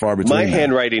few and far between. My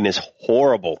handwriting is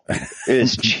horrible. It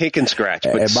is chicken scratch.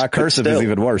 But and my cursive is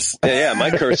even worse. Yeah, my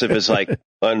cursive is like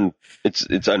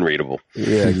it's unreadable.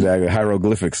 Yeah, exactly.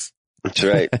 Hieroglyphics. That's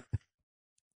right.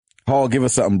 Paul, give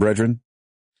us something, brethren.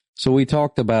 So we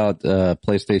talked about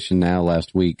PlayStation Now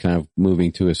last week, kind of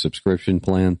moving to a subscription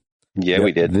plan. Yeah,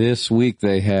 we did. This week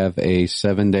they have a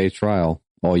 7-day trial.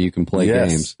 All you can play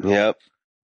games. Yep.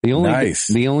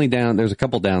 There's a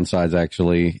couple downsides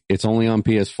actually. It's only on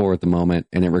PS4 at the moment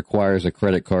and it requires a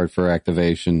credit card for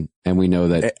activation. And we know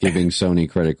that giving Sony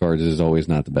credit cards is always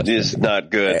not the best. It's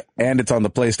not good. And it's on the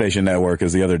PlayStation Network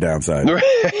is the other downside.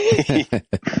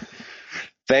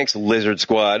 Thanks, Lizard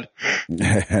Squad.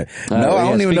 I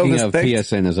don't even know this thing.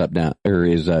 PSN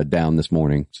is down this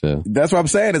morning. So that's what I'm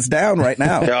saying. It's down right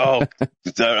now. Oh,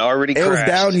 it's already crashed. It was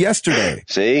down yesterday.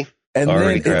 See? And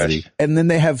then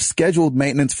they have scheduled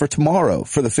maintenance for tomorrow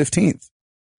for the 15th.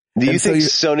 Do you think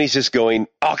Sony's just going,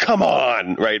 "Oh, come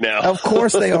on," right now? Of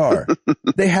course they are.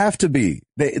 They have to be.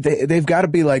 They've got to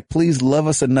be like, please love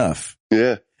us enough.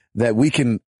 Yeah. That we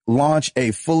can launch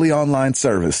a fully online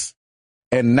service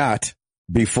and not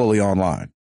be fully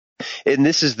online. And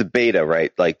this is the beta,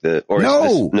 right? Like good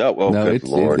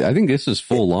Lord. I think this is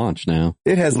full launch now.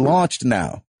 It has launched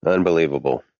now.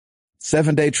 Unbelievable.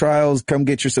 7-day trials. Come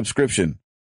get your subscription.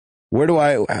 How do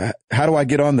I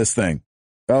get on this thing?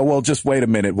 Oh, well, just wait a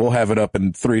minute. We'll have it up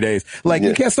in 3 days.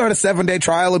 You can't start a 7-day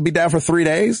trial and be down for 3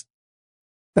 days.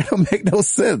 That don't make no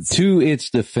sense. To its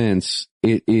defense,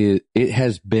 it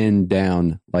has been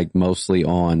down like mostly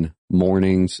on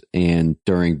mornings and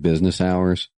during business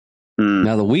hours.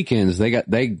 Now the weekends,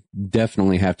 they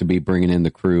definitely have to be bringing in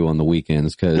the crew on the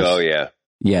weekends because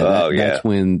that's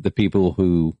when the people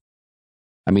who,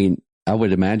 I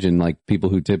would imagine like people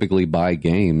who typically buy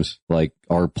games like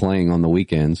are playing on the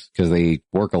weekends because they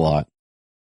work a lot.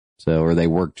 So, or they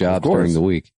work jobs during the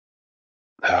week.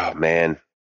 Oh man.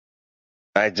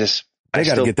 They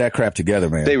got to get that crap together,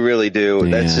 man. They really do.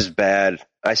 Yeah. That's just bad.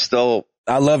 I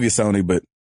love you, Sony, but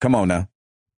come on now.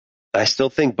 I still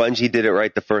think Bungie did it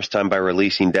right the first time by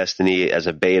releasing Destiny as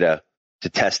a beta to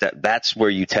test that. That's where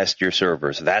you test your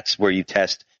servers. That's where you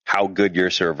test how good your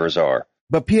servers are.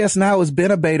 But PS Now has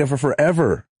been a beta for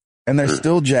forever, and they're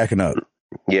still jacking up.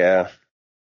 Yeah.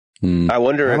 I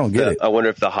wonder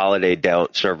if the holiday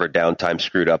server downtime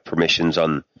screwed up permissions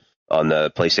on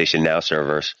the PlayStation Now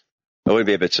servers. I would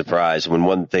be a bit surprised. When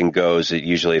one thing goes, it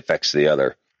usually affects the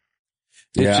other.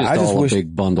 It's just a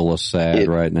big bundle of sad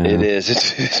right now. It is.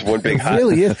 It's one big hot. It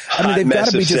really is. I mean, they've got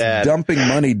to be just sad. dumping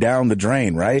money down the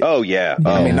drain, right? Oh yeah.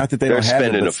 I mean, not that they're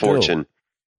spending a fortune.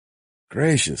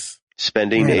 Gracious.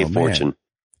 Spending a fortune.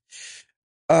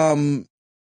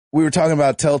 We were talking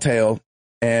about Telltale,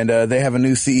 and they have a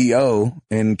new CEO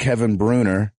in Kevin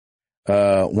Bruner,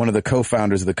 one of the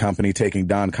co-founders of the company, taking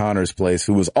Don Connor's place,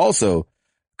 who was also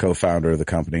co-founder of the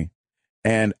company,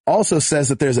 and also says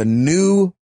that there's a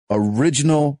new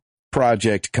original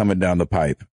project coming down the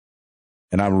pipe.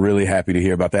 And I'm really happy to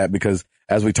hear about that because,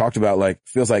 as we talked about, like,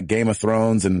 feels like Game of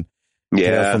Thrones and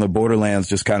from the Borderlands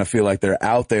just kind of feel like they're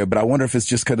out there. But I wonder if it's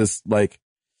just because, like,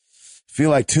 feel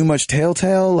like too much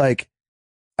Telltale. Like,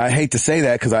 I hate to say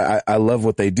that because I love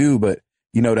what they do, but,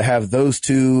 you know, to have those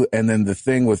two and then the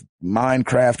thing with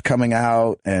Minecraft coming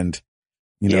out and,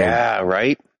 you know. Yeah,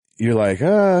 right. You're like,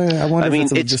 I wonder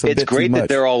if it's great that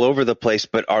they're all over the place,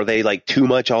 but are they like too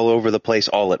much all over the place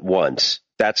all at once?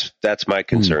 That's my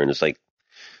concern. It's like,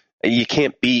 you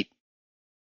can't beat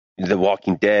The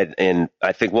Walking Dead, and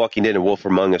I think Walking Dead and Wolf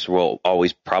Among Us will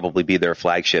always probably be their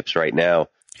flagships right now.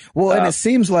 Well, and it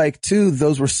seems like, too,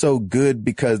 those were so good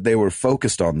because they were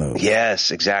focused on those.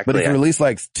 Yes, exactly. But if you release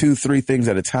like 2-3 things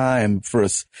at a time for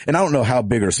us, and I don't know how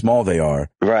big or small they are.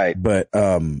 Right. But,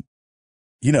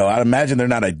 you know, I'd imagine they're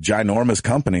not a ginormous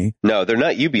company. No, they're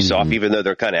not Ubisoft, even though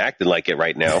they're kind of acting like it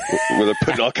right now, where they're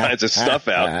putting all kinds of stuff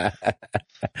out.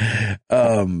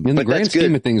 In the grand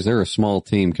scheme of things, they're a small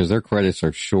team because their credits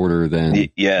are shorter than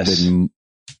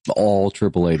all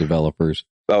AAA developers.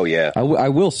 Oh, yeah. I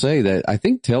will say that I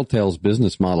think Telltale's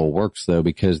business model works, though,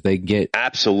 because they get...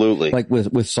 Absolutely. Like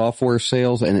with software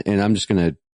sales, and I'm just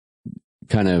going to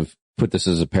kind of put this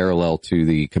as a parallel to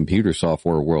the computer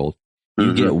software world.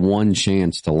 You get one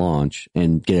chance to launch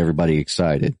and get everybody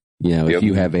excited. You know, if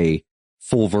you have a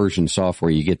full version software,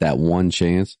 you get that one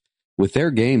chance. With their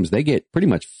games, they get pretty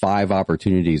much 5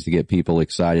 opportunities to get people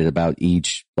excited about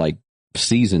each like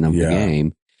season of the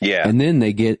game. Yeah. And then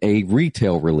they get a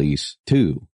retail release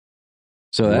too.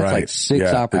 So that's like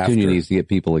 6 opportunities to get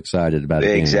people excited about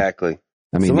it. Exactly.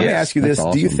 I mean, so let me ask you this.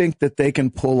 Awesome. Do you think that they can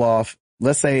pull off,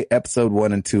 let's say episode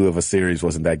 1 and 2 of a series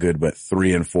wasn't that good, but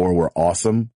 3 and 4 were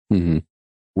awesome? Mm-hmm.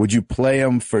 Would you play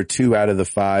them for 2 out of the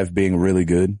 5 being really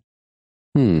good?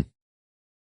 You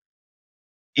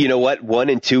know what? 1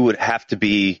 and 2 would have to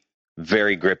be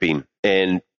very gripping.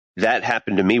 And that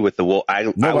happened to me with the Wolf.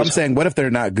 I'm saying, what if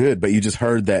they're not good, but you just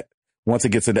heard that once it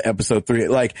gets into episode 3,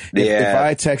 like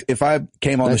if I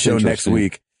came on the show next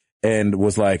week and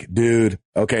was like, dude,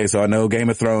 okay, so I know Game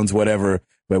of Thrones, whatever,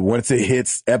 but once it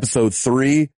hits episode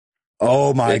 3,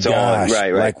 oh my gosh.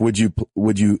 Right. Like, would you,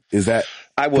 is that,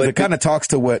 I would. It kind of talks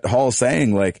to what Hall's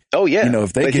saying. Like, oh yeah. You know,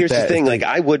 if they but get here's that, the thing, like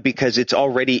I would, because it's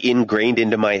already ingrained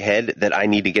into my head that I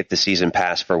need to get the season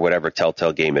pass for whatever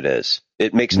Telltale game it is.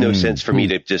 It makes no sense for me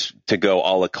to go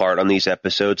a la carte on these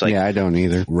episodes. Like, yeah, I don't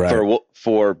either. Right.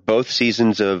 For both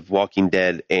seasons of Walking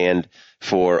Dead and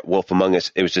for Wolf Among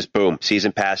Us, it was just boom,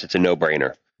 season pass. It's a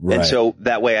no-brainer. Right. And so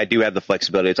that way I do have the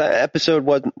flexibility. It's episode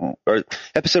 1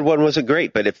 wasn't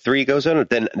great, but if 3 goes on,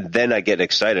 then I get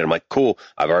excited. I'm like, cool,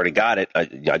 I've already got it.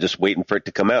 I'm just waiting for it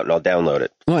to come out and I'll download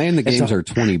it. Well, and the games are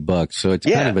 $20, so it's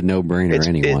kind of a no-brainer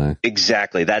anyway.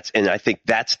 Exactly. And I think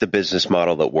that's the business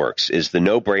model that works, is the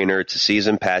no-brainer. It's a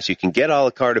season pass. You can get a la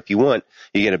carte if you want.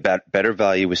 You get a better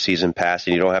value with season pass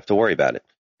and you don't have to worry about it.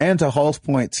 And to Hall's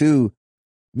point too,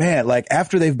 man, like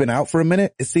after they've been out for a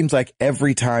minute, it seems like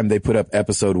every time they put up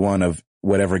episode 1 of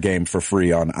whatever game for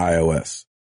free on iOS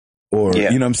or, you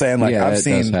know what I'm saying? Like I've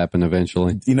seen does happen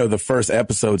eventually, you know, the first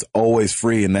episode's always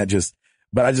free and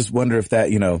but I just wonder if that,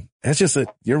 you know, that's just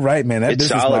you're right, man. That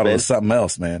business model is something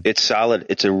else, man. It's solid.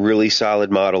 It's a really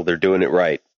solid model. They're doing it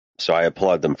right. So I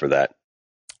applaud them for that.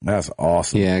 That's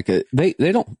awesome. Yeah. They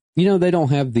don't, you know, they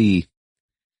don't have the,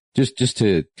 just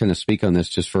to kind of speak on this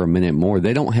just for a minute more,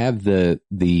 they don't have the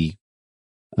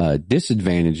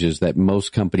disadvantages that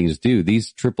most companies do.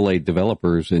 These AAA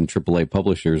developers and AAA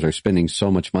publishers are spending so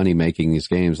much money making these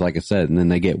games, like I said, and then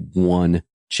they get one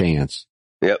chance.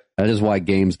 Yep. That is why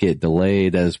games get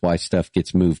delayed. That is why stuff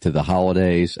gets moved to the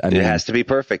holidays. I mean, it has to be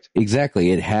perfect.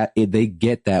 Exactly. They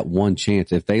get that one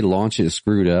chance. If they launch it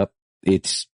screwed up,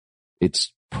 it's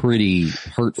pretty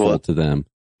hurtful to them.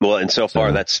 Well, and so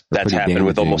far that's happened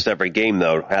with almost every game,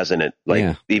 though, hasn't it?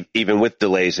 Like even with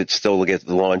delays, it still gets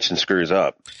launched and screws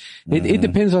up. It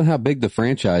depends on how big the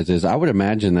franchise is. I would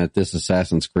imagine that this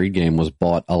Assassin's Creed game was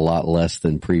bought a lot less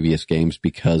than previous games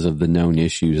because of the known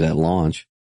issues at launch,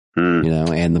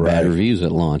 and the bad reviews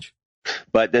at launch.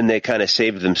 But then they kind of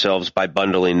saved themselves by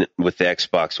bundling with the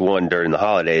Xbox One during the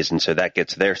holidays, and so that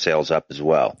gets their sales up as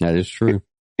well. That is true.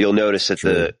 You'll notice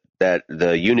that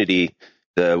the Unity,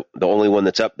 the only one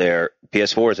that's up there,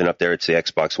 PS4 isn't up there. It's the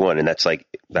Xbox One, and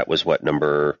that was what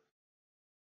number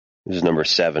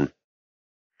 7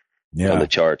 on the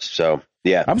charts. So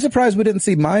yeah, I'm surprised we didn't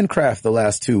see Minecraft the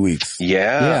last 2 weeks.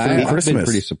 Yeah, I've been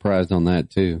pretty surprised on that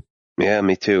too. Yeah,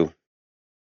 me too.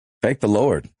 Thank the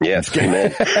Lord. Yes,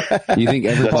 amen. You think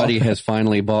everybody has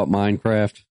finally bought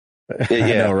Minecraft? Yeah,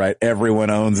 I know, right? Everyone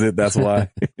owns it. That's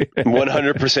why.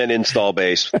 100% install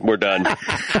base. We're done.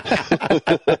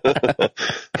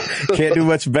 Can't do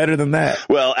much better than that.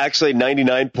 Well, actually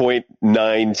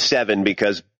 99.97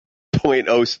 because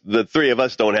the three of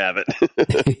us don't have it.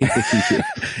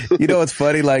 You know, it's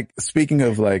funny. Like, speaking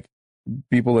of like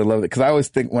people that love it, because I always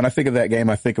think, when I think of that game,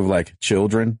 I think of like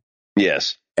children.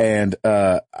 Yes. And,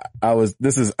 I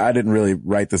didn't really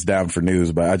write this down for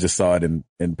news, but I just saw it in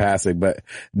passing, but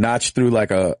Notch threw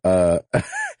like a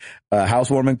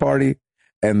housewarming party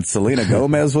and Selena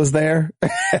Gomez was there.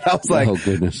 And I was like, oh,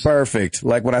 goodness. Perfect.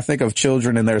 Like when I think of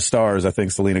children and their stars, I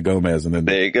think Selena Gomez. And then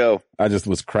there you go. I just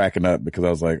was cracking up because I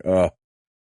was like, I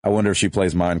wonder if she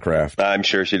plays Minecraft. I'm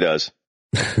sure she does.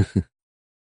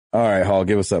 All right, Hall,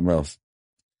 give us something else.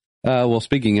 Well,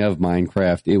 speaking of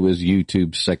Minecraft, it was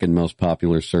YouTube's second most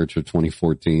popular search of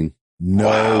 2014.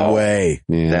 No way.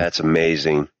 Yeah. That's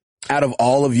amazing. Out of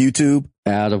all of YouTube?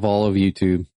 Out of all of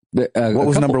YouTube. What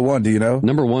was number one? Do you know?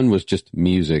 Number one was just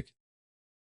music.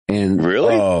 And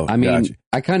really? I mean,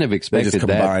 I kind of expected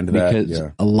that because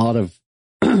a lot of,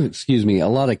 a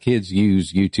lot of kids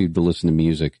use YouTube to listen to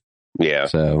music. Yeah.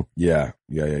 So. Yeah.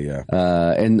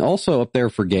 And also up there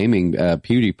for gaming,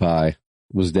 PewDiePie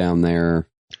was down there.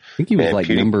 I think he was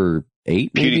number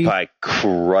 8. Maybe? PewDiePie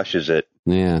crushes it.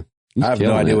 Yeah. I have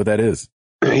no idea what that is.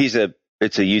 It's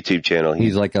a YouTube channel.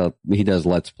 He's like he does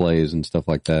Let's Plays and stuff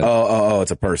like that. Oh,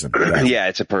 it's a person. Yeah,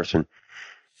 it's a person.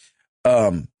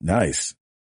 Nice.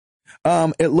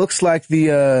 It looks like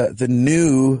the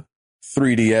new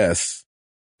 3DS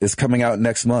is coming out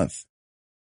next month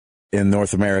in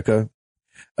North America,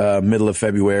 middle of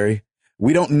February.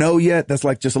 We don't know yet. That's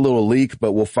like just a little leak,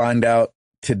 but we'll find out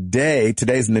today.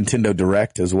 Today's Nintendo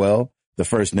Direct as well. The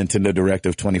first Nintendo Direct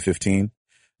of 2015.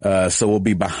 So we'll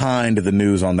be behind the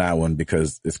news on that one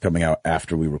because it's coming out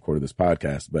after we recorded this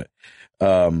podcast. But,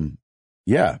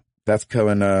 yeah, that's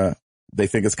coming, they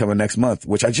think it's coming next month,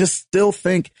 which I just still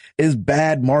think is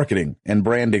bad marketing and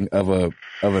branding of a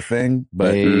thing.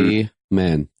 But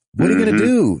amen. What are you going to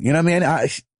do? You know what I mean?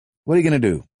 What are you going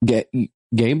to do?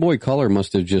 Game Boy Color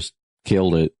must have just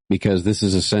killed it because this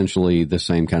is essentially the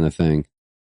same kind of thing.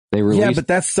 They released. Yeah, but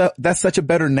that's such a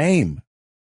better name.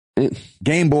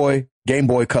 Game Boy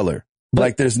Color. But,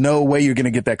 like, there's no way you're going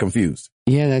to get that confused.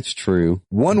 Yeah, that's true.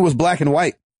 One was black and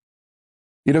white.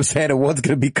 You know what I'm saying? And one's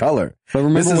going to be color. But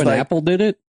remember when Apple did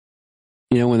it?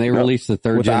 You know, when they released the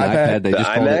third gen iPad, they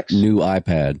just called it new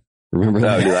iPad. Remember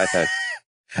that? No, new iPad.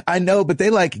 I know, but they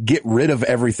like get rid of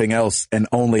everything else and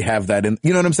only have that in,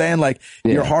 you know what I'm saying? Like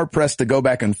you're hard pressed to go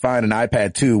back and find an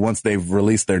iPad 2 once they've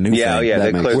released their new thing. Yeah,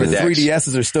 they clear where the decks.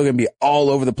 3DSs are still going to be all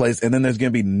over the place. And then there's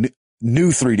going to be new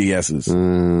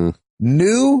 3DSs.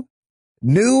 New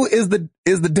is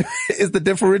the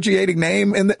differentiating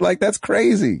name. And like, that's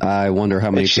crazy. I wonder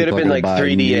how many people are going to buy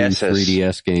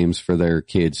 3DS games for their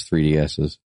kids'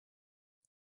 3DSs.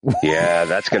 Yeah,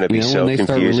 that's going to be so confusing. When they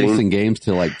start releasing games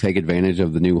to like take advantage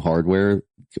of the new hardware,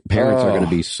 parents are going to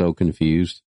be so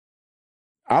confused.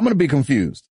 I'm going to be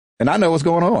confused, and I know what's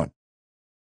going on.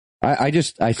 I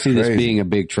see this being a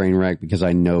big train wreck because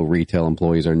I know retail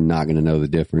employees are not going to know the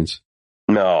difference.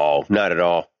 No, not at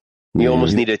all. You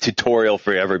almost need a tutorial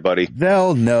for everybody.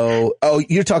 They'll know. Oh,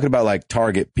 you're talking about like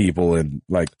Target people and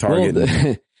like Target.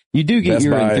 Well, you do get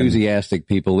your enthusiastic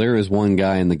people. There is one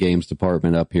guy in the games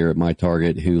department up here at my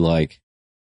Target who like,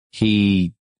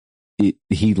 he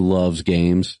loves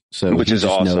games. So which he is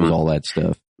just awesome. knows all that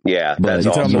stuff. Yeah. But that's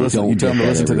awesome. You tell him to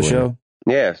listen to the show?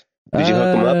 Yeah. Did you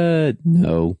hook him up?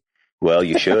 No. Well,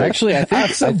 you should. Actually, I'm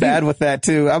so bad with that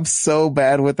too. I'm so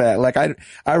bad with that. Like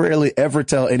I rarely ever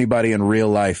tell anybody in real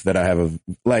life that I have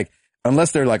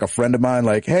unless they're like a friend of mine,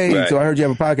 like, hey, so I heard you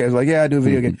have a podcast. Like, yeah, I do a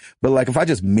video game. But like, if I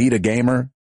just meet a gamer,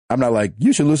 I'm not like,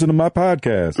 you should listen to my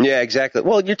podcast. Yeah, exactly.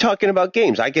 Well, you're talking about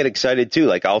games. I get excited too.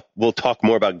 Like we'll talk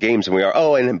more about games than we are.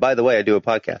 Oh, and by the way, I do a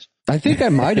podcast. I think I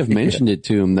might have mentioned it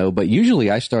to him though, but usually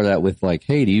I start out with like,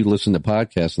 "Hey, do you listen to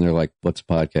podcasts?" And they're like, "What's a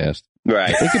podcast?"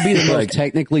 Right. They could be the most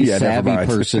technically savvy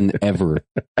person ever.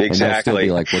 Exactly.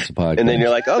 Be like, "What's a podcast?" And then you're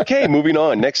like, "Okay, moving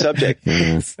on. Next subject."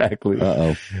 Exactly.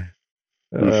 Uh-oh.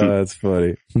 That's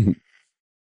funny.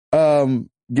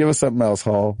 Give us something else,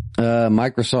 Hall.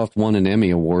 Microsoft won an Emmy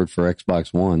award for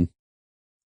Xbox One.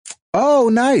 Oh,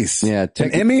 nice. Yeah.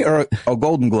 An Emmy or a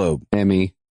Golden Globe?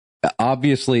 Emmy.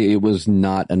 Obviously, it was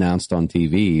not announced on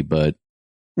TV, but,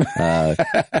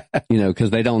 because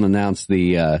they don't announce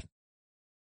the,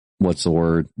 what's the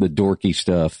word? The dorky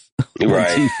stuff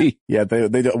right. on TV. Yeah,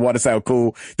 they don't want to sound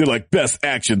cool. They're like, best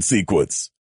action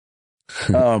sequence.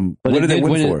 But what did they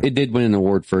win for? It did win an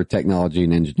award for technology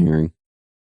and engineering.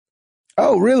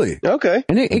 Oh, really? Okay.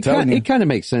 And it kind of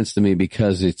makes sense to me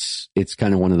because it's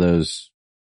kind of one of those,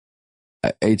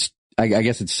 I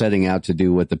guess it's setting out to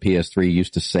do what the PS3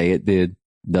 used to say it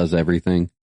does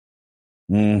everything.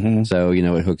 Mm-hmm. So,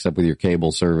 it hooks up with your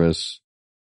cable service.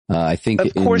 I think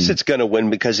of course it's going to win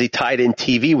because he tied in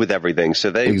TV with everything.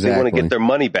 So they want to get their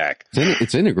money back.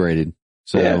 It's integrated.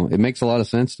 So It makes a lot of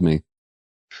sense to me.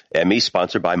 Emmy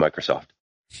sponsored by Microsoft.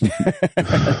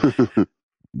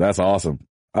 That's awesome.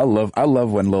 I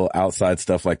love when little outside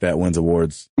stuff like that wins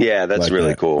awards. Yeah, that's like really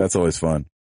that. Cool. That's always fun.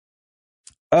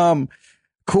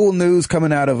 Cool news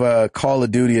coming out of Call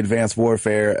of Duty Advanced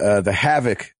Warfare. The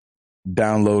Havoc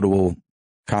downloadable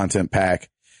content pack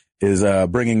is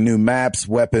bringing new maps,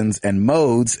 weapons, and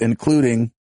modes,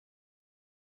 including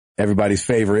everybody's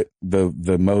favorite,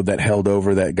 the mode that held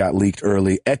over that got leaked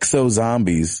early, Exo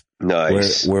Zombies.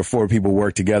 Nice. Where 4 people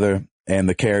work together and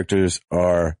the characters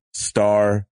are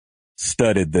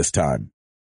star-studded this time.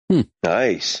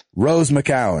 Nice. Rose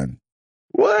McGowan.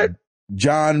 What?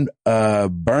 John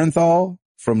Bernthal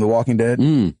from The Walking Dead.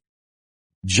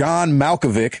 John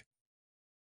Malkovich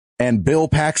and Bill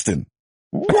Paxton.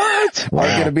 What? Are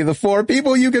going to be the 4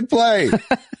 people you can play.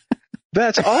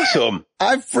 That's awesome.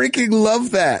 I freaking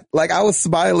love that. Like, I was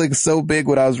smiling so big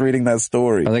when I was reading that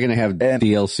story. Are they going to have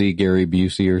DLC Gary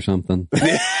Busey or something?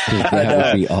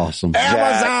 That would be awesome.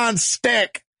 Amazon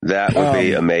stick. That would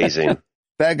be amazing.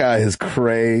 That guy is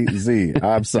crazy.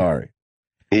 I'm sorry.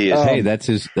 He is. Hey, that's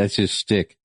his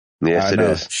stick. Yes, it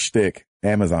is. Shtick.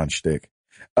 Amazon shtick.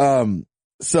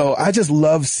 So I just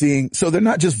love seeing, so they're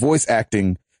not just voice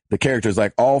acting the characters,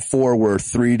 like all 4 were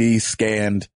 3D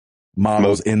scanned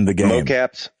models in the game.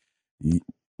 Mocaps?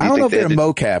 I don't know if they're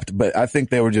mocapped, but I think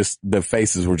they were just, the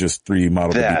faces were just 3D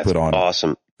models that you put on.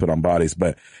 Awesome. Put on bodies.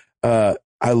 But, I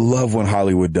love when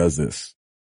Hollywood does this.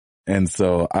 And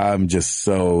so I'm just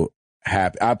so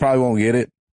happy. I probably won't get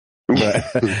it,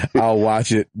 but I'll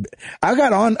watch it. I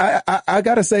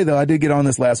gotta say though, I did get on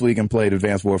this last week and played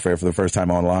Advanced Warfare for the first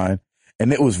time online,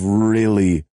 and it was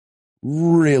really,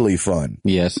 really fun.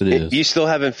 Yes, it is. You still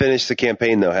haven't finished the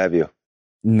campaign though, have you?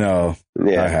 No,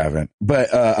 I haven't. But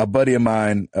a buddy of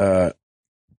mine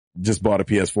just bought a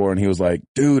PS4 and he was like,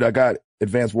 dude, I got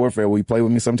Advanced Warfare. Will you play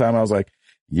with me sometime? I was like,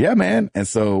 yeah, man. And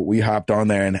so we hopped on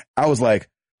there and I was like,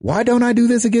 why don't I do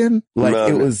this again? Like,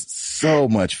 it was so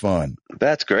much fun.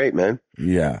 That's great, man.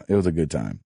 Yeah, it was a good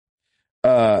time.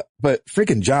 But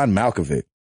freaking John Malkovich,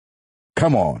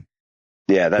 come on.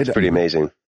 Yeah, that's pretty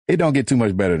amazing. It don't get too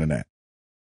much better than that.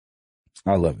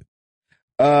 I love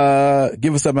it.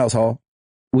 Give us something else, Hall.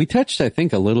 We touched, I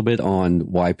think, a little bit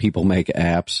on why people make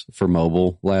apps for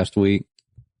mobile last week.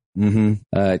 Mm-hmm.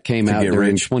 It came out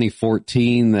during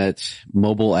 2014 that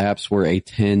mobile apps were a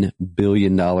 $10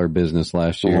 billion business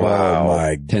last year. Wow.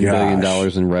 My $10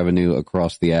 billion in revenue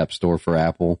across the App Store for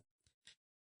Apple.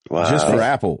 Wow. Just for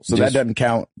Apple. So that doesn't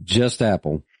count. Just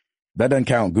Apple. That doesn't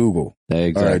count Google.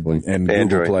 Exactly. And Android.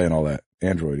 Google Play and all that.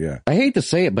 Android, yeah. I hate to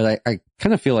say it, but I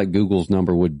kind of feel like Google's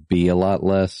number would be a lot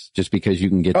less just because you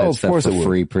can get that stuff for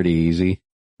free pretty easy.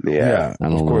 Yeah. I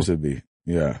don't know. Of course it'd be.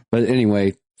 Yeah. But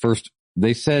anyway, first,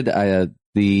 they said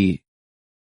the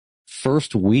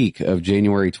first week of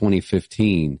January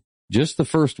 2015, just the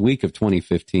first week of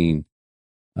 2015,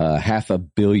 $500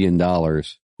 million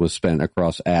was spent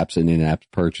across apps and in-app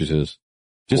purchases.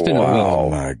 Just in a week. Oh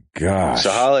my gosh.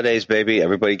 So holidays, baby.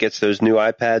 Everybody gets those new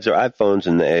iPads or iPhones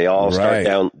and they all start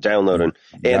downloading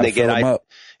and they get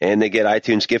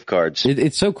iTunes gift cards.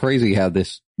 It's so crazy how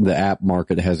the app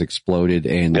market has exploded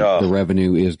and the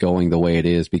revenue is going the way it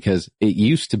is, because it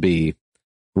used to be,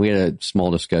 we had a small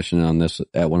discussion on this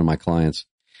at one of my clients.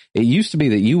 It used to be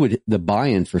that the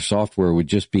buy-in for software would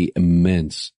just be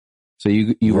immense. So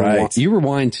you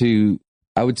rewind to,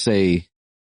 I would say,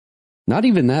 not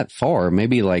even that far,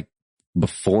 maybe like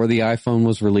before the iPhone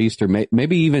was released, or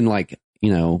maybe even like,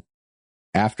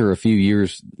 after a few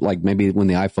years, like maybe when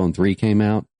the iPhone 3 came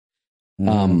out,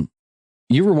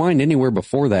 You rewind anywhere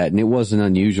before that, and it wasn't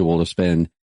unusual to spend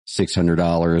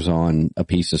 $600 on a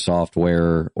piece of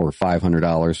software or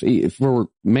 $500 for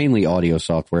mainly audio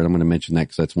software. I'm going to mention that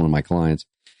because that's one of my clients.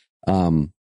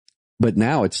 But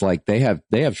now it's like they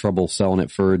have trouble selling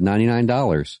it for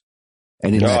 $99.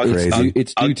 And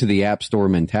it's due to the App Store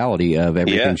mentality of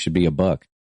everything should be $1.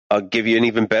 I'll give you an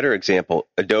even better example.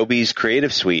 Adobe's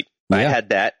Creative Suite. Yeah. I had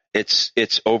that. It's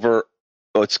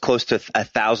close to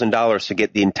 $1,000 to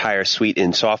get the entire suite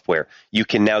in software. You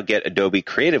can now get Adobe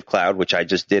Creative Cloud, which I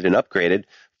just did and upgraded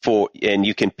and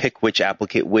you can pick which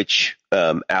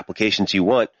applications you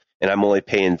want. And I'm only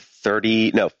paying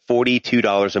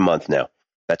 $42 a month now.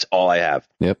 That's all I have.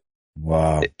 Yep.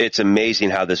 Wow. It's amazing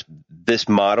how this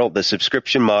model, the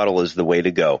subscription model, is the way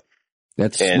to go.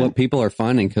 That's what people are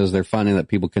finding because they're finding that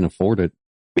people can afford it.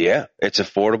 Yeah, it's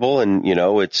affordable, and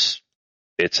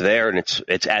it's there, and it's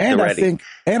at the ready.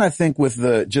 I think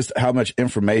with just how much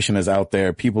information is out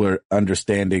there, people are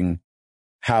understanding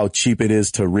how cheap it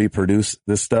is to reproduce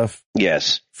this stuff.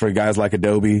 Yes, for guys like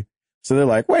Adobe, so they're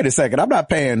like, wait a second, I'm not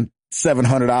paying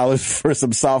 $700 for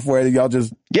some software that y'all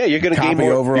just you're going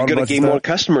to gain more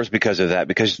customers because of that,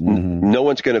 because no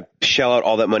one's going to shell out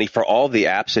all that money for all the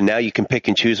apps, and now you can pick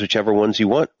and choose whichever ones you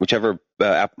want, whichever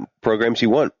app programs you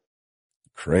want.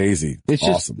 Crazy. It's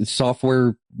awesome. Just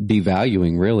software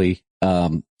devaluing, really,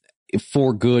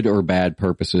 for good or bad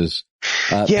purposes.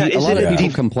 A lot of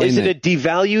people complain. Is it a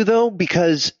devalue though?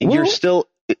 Because you're still,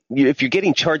 if you're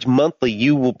getting charged monthly,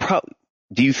 you will probably.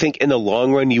 Do you think in the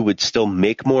long run you would still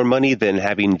make more money than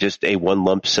having just a one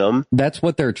lump sum? That's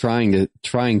what they're trying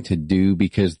to do,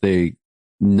 because they're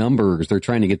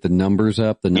trying to get the numbers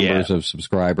up, the numbers of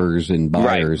subscribers and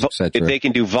buyers, etc. If they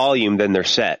can do volume, then they're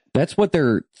set. That's what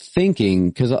they're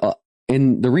thinking.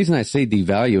 And the reason I say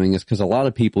devaluing is because a lot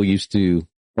of people used to,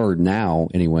 or now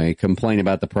anyway, complain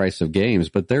about the price of games,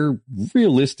 but they're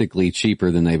realistically cheaper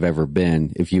than they've ever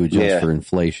been if you adjust for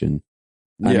inflation.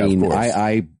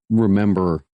 I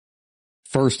remember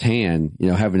firsthand,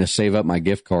 having to save up my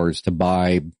gift cards to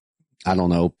buy, I don't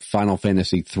know, Final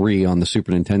Fantasy 3 on the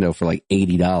Super Nintendo for like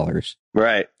 $80.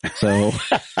 Right. So,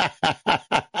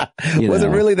 was it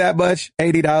really that much?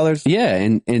 $80? Yeah.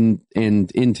 And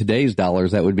in today's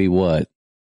dollars, that would be what?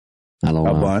 I don't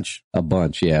know. A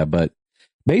bunch. Yeah. But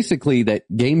basically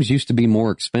that games used to be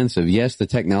more expensive. Yes, the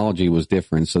technology was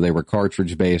different. So they were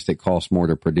cartridge based. It cost more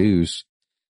to produce,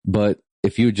 but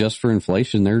if you adjust for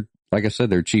inflation, like I said,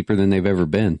 they're cheaper than they've ever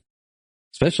been.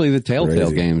 Especially the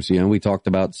Telltale games. We talked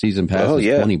about season passes,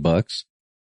 $20.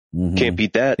 Mm-hmm. Can't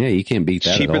beat that. Yeah, you can't beat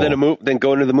that. Cheaper than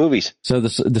going to the movies. So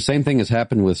the same thing has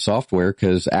happened with software,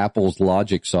 because Apple's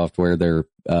Logic software, their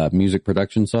music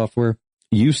production software,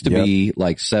 used to be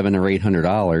like $700 or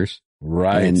 $800.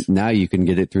 Right. And now you can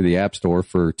get it through the App Store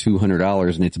for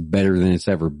 $200, and it's better than it's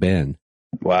ever been.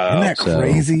 Wow. Isn't that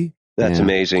crazy? That's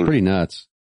amazing. Pretty nuts.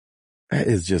 That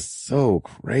is just so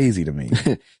crazy to me.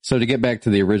 So to get back to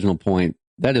the original point,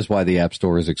 that is why the App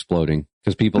Store is exploding,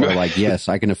 because people are like, yes,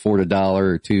 I can afford $1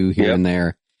 or $2 here and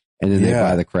there. And then they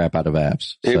buy the crap out of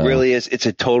apps. It really is. It's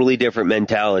a totally different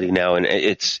mentality now. And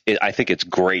I think it's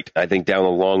great. I think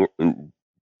down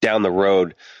the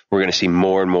road, we're going to see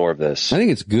more and more of this. I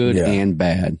think it's good and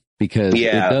bad, because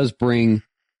it does bring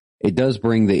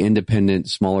the independent,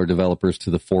 smaller developers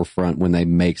to the forefront when they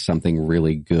make something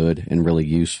really good and really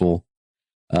useful.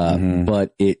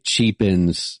 But I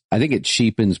think it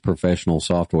cheapens professional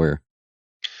software.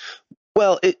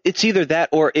 Well, it's either that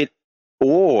or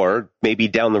maybe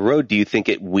down the road, do you think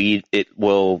it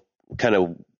will kind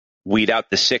of weed out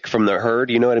the sick from the herd?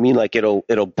 You know what I mean? Like it'll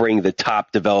bring the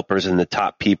top developers and the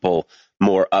top people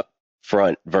more up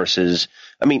front versus,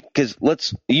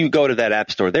 because you go to that App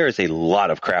Store, there is a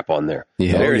lot of crap on there.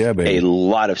 Yeah. There's a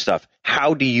lot of stuff.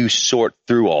 How do you sort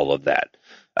through all of that?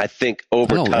 I think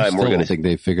over time I don't think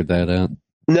they figured that out.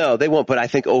 No, they won't. But I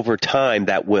think over time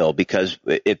that will, because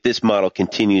if this model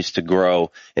continues to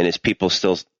grow and as people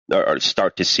still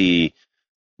start to see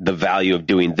the value of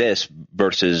doing this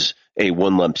versus a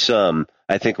one lump sum,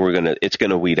 I think it's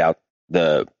going to weed out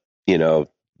the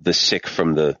sick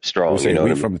from the strong.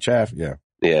 From the chaff. Yeah.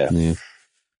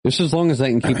 Just as long as they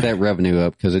can keep that revenue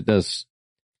up, because it does.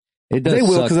 They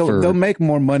will, because they'll make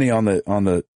more money on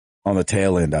the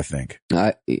tail end, I think.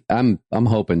 I'm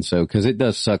hoping so, because it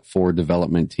does suck for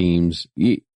development teams.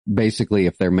 Basically,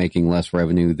 if they're making less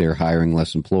revenue, they're hiring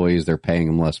less employees, they're paying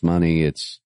them less money.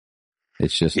 It's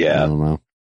just, I don't know.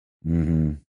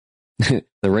 Mm-hmm.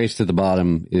 The race to the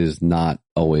bottom is not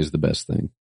always the best thing.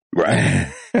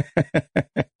 Right.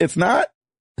 It's not?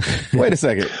 Wait a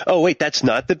second. Oh, wait, that's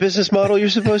not the business model you're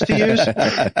supposed to use?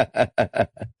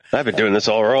 I've been doing this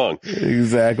all wrong.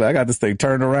 Exactly. I got this thing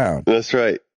turned around. That's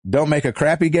right. Don't make a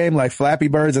crappy game like Flappy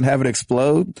Birds and have it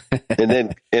explode.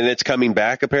 And it's coming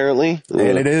back apparently.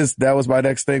 And it is. That was my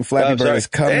next thing. Flappy Bird is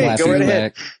coming. Hey, go right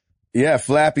ahead. Yeah,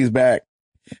 Flappy's back.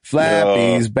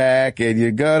 Flappy's back and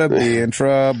you're gonna be in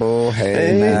trouble.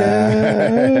 Hey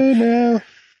now.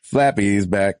 Flappy's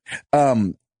back.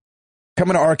 Coming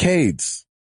to arcades.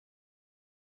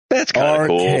 That's kind of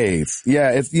cool. Arcades. Yeah,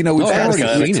 it's, we've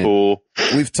already seen it.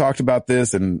 We've talked about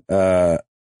this and,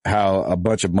 how a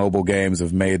bunch of mobile games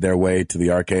have made their way to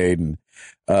the arcade, and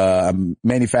a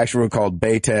manufacturer called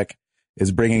Baytech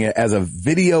is bringing it as a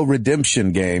video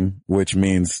redemption game, which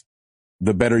means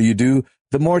the better you do,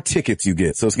 the more tickets you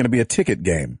get. So it's going to be a ticket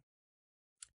game.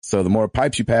 So the more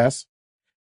pipes you pass,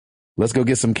 let's go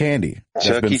get some candy.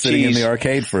 That's been sitting in the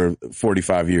arcade for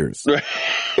 45 years.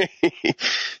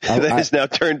 That has now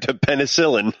turned to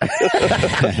penicillin.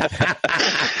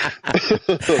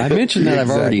 I mentioned that I've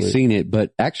already seen it,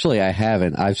 but actually I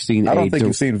haven't. I've seen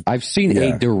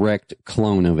a direct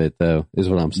clone of it, though, is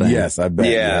what I'm saying. Yes, I bet.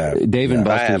 Yeah. Dave and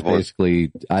Buster's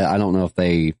basically, I don't know if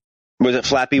they... Was it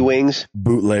Flappy Wings?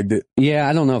 Bootlegged it. Yeah,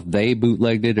 I don't know if they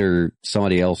bootlegged it or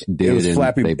somebody else did. It was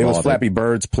Flappy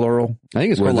Birds, plural. I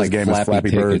think it's called like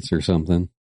Flappy Tickets or something.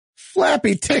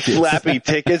 Flappy Tickets. Flappy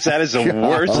Tickets. That is the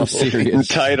worst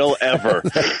title ever.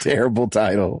 Terrible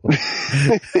title.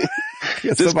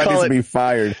 Somebody needs to be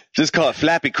fired. Just call it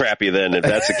Flappy Crappy then, if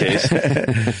that's the case.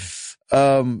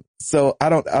 So I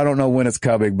don't know when it's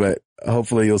coming, but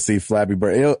hopefully you'll see Flappy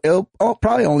Bird. It'll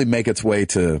probably only make its way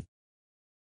to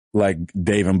like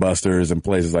Dave and Buster's and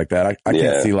places like that. I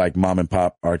can't see like mom and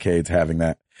pop arcades having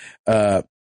that.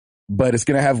 But it's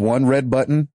going to have one red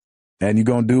button and you're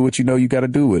going to do what you know you got to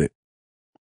do with it.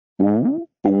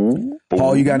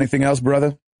 Paul, you got anything else,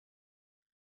 brother?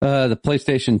 The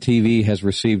PlayStation TV has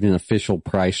received an official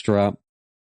price drop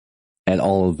at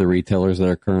all of the retailers that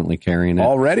are currently carrying it.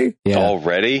 Already? Yeah.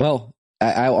 Already? Well,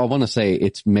 I want to say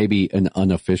it's maybe an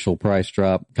unofficial price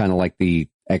drop, kind of like the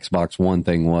Xbox One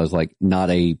thing was, like not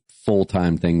a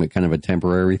full-time thing, but kind of a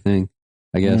temporary thing,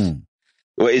 I guess.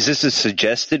 Well, is this a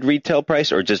suggested retail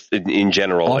price or just in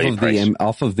general?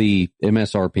 Off of the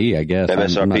MSRP, I guess.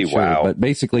 MSRP, I'm not sure. wow. But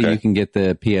basically you can get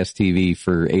the PS TV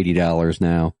for $80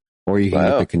 now, or you can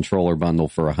get the controller bundle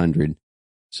for $100.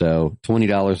 So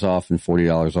 $20 off and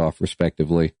 $40 off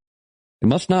respectively. It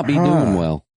must not be doing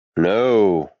well.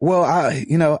 No. Well,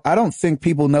 I don't think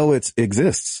people know it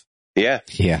exists. Yeah.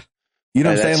 Yeah. You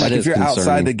know what I'm saying? Like if you're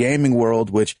outside the gaming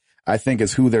world, which I think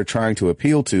is who they're trying to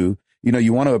appeal to,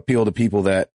 you want to appeal to people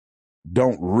that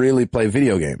don't really play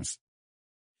video games.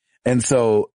 And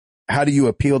so how do you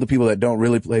appeal to people that don't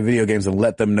really play video games and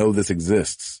let them know this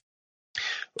exists?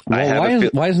 Well,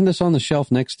 why isn't this on the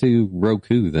shelf next to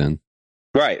Roku then?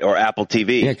 Right. Or Apple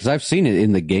TV. Yeah. Cause I've seen it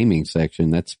in the gaming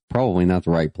section. That's probably not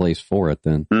the right place for it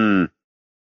then.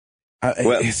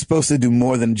 It's supposed to do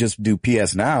more than just do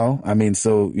PS Now. I mean,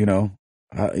 so,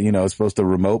 it's supposed to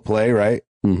remote play, right?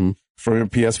 Mm-hmm. For your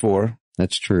PS4.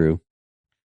 That's true.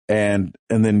 And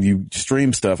then you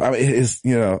stream stuff. I mean,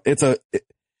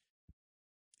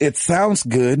 it sounds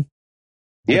good.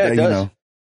 Yeah, it does.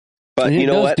 But you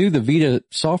know what? Do the Vita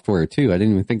software too. I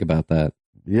didn't even think about that.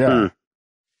 Yeah.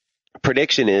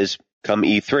 Prediction is come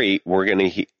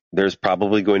E3, there's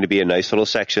probably going to be a nice little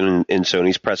section in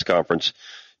Sony's press conference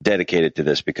dedicated to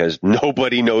this because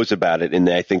nobody knows about it. And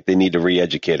I think they need to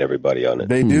re-educate everybody on it.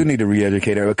 They do need to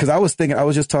re-educate everybody. Cause I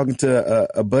was just talking to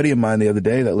a buddy of mine the other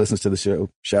day that listens to the show.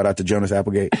 Shout out to Jonas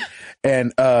Applegate.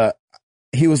 And,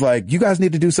 he was like, you guys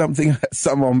need to do something on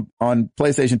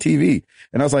PlayStation TV.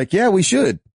 And I was like, yeah, we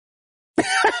should.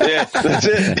 Yeah, that's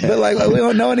it. But like, we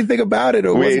don't know anything about it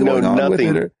or what's going on with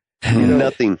it. Or,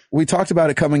 nothing. We talked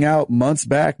about it coming out months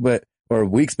back, or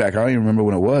weeks back. I don't even remember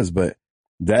when it was, but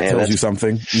that tells you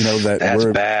something, that's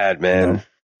bad, man.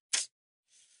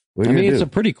 It's a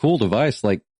pretty cool device.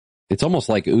 Like, it's almost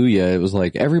like Ouya. It was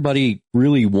like everybody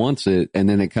really wants it, and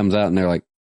then it comes out, and they're like,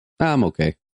 I'm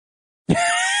okay.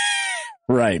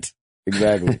 Right.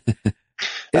 Exactly.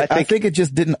 I think it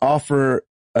just didn't offer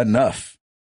enough.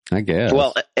 I guess.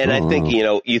 Well, and I think,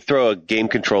 you throw a game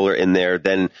controller in there,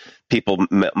 then people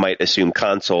might assume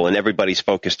console, and everybody's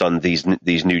focused on these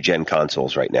new gen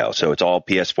consoles right now. So it's all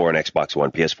PS4 and Xbox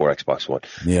One, PS4, Xbox One.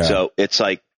 Yeah. So it's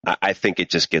like, I think it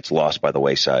just gets lost by the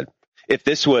wayside. If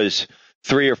this was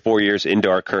 3 or 4 years into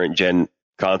our current gen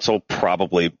console,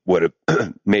 probably would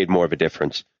have made more of a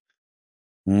difference.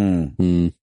 That's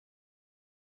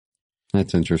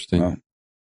interesting. Well,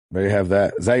 there you have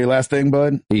that. Is that your last thing,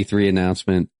 bud? E3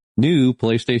 announcement. New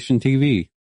PlayStation TV.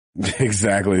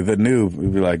 Exactly. The new,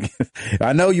 we'd be like,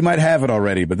 I know you might have it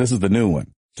already, but this is the new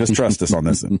one. Just trust us on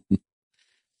this one.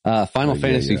 Final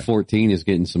Fantasy 14 is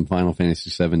getting some Final Fantasy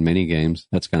 7 mini games.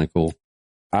 That's kind of cool.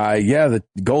 The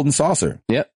Golden Saucer.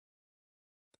 Yep.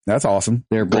 That's awesome.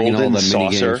 They're bringing all the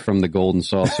mini games from the Golden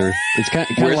Saucer. It's kind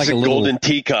of like a little golden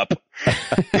teacup. They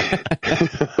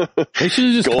should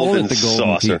have just called it the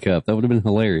Golden Teacup. That would have been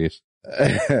hilarious.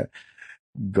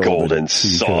 Golden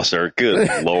Saucer.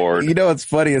 Good Lord. You know, it's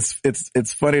funny.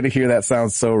 It's funny to hear that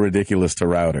sound so ridiculous to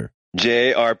Router.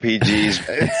 JRPGs.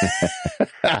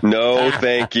 No,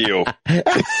 thank you.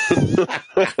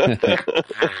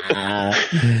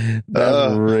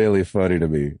 That's really funny to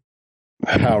me.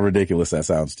 How ridiculous that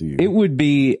sounds to you. It would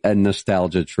be a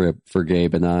nostalgia trip for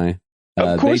Gabe and I.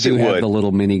 Of course they do it have would. the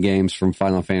little mini games from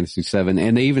Final Fantasy 7,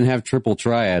 and they even have Triple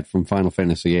Triad from Final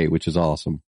Fantasy 8, which is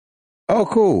awesome. Oh,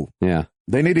 cool. Yeah.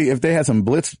 They need to, if they had some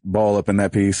Blitz ball up in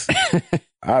that piece,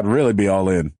 I'd really be all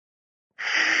in.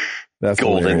 That's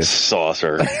Golden hilarious.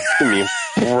 Saucer. Give me a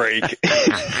break.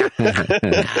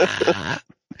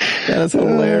 That's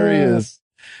hilarious.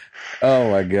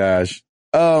 Oh my gosh.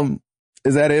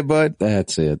 Is that it, bud?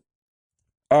 That's it.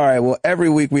 All right. Well, every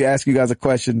week we ask you guys a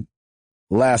question.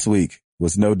 Last week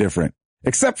was no different,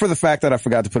 except for the fact that I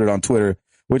forgot to put it on Twitter,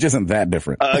 which isn't that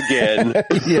different. Again.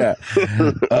 Yeah.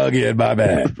 Again, my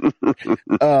bad.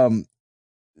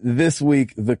 This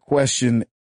week, the question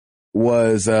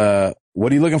was,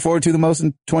 what are you looking forward to the most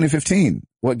in 2015?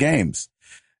 What games?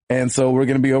 And so we're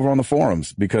going to be over on the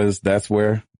forums because that's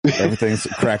where everything's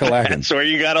crack-a-lacking. That's where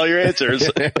you got all your answers.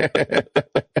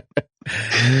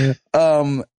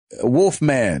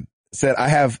 Wolfman said, I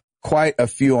have quite a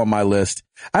few on my list.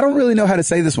 I don't really know how to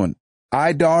say this one.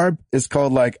 IDARB is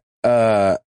called like,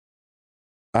 I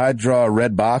draw a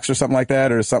red box or something like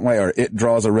that, or it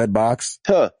draws a red box.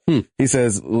 Huh. He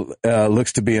says,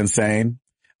 looks to be insane.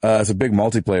 It's a big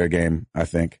multiplayer game, I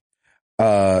think.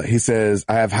 He says,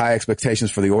 I have high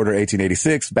expectations for The Order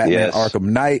 1886, Batman Arkham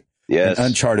Knight, and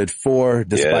Uncharted 4.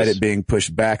 Despite it being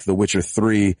pushed back, The Witcher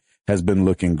 3 has been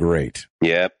looking great.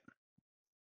 Yep.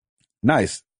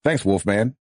 Nice. Thanks,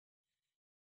 Wolfman.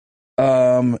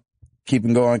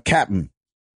 Keeping going. Captain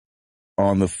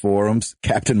on the forums.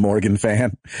 Captain Morgan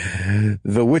fan.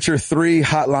 The Witcher 3,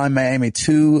 Hotline Miami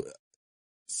 2,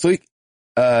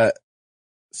 Suikoden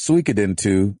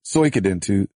 2.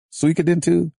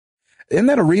 Isn't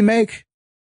that a remake?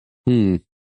 I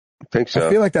think so. I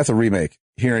feel like that's a remake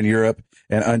here in Europe,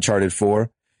 and Uncharted 4.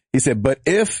 He said, but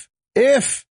if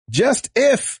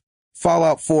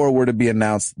Fallout 4 were to be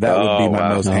announced, that would be my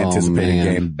most anticipated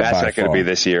game. That's not going to be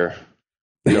this year.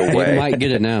 No way. It might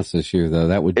get announced this year, though.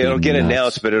 It'll get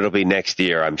announced, but it'll be next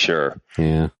year, I'm sure.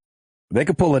 Yeah. They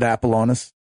could pull an Apple on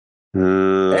us.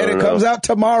 And it comes out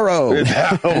tomorrow.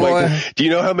 Do you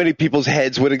know how many people's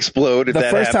heads would explode if that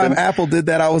happened? The first time Apple did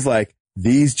that, I was like,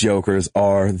 these jokers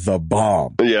are the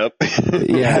bomb. Yep.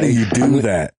 Yeah. How do you do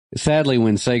that? Sadly,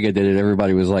 when Sega did it,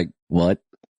 everybody was like, what?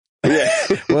 Yeah.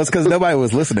 Well, it's because nobody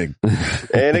was listening.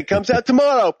 And it comes out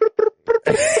tomorrow.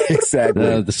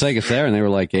 Exactly. The Sega Saturn, they were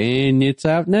like, and it's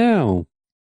out now.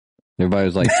 Everybody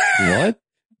was like, what?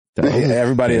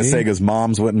 Everybody at Sega's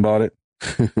moms went and bought it.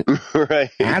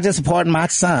 Right. I'm just supporting my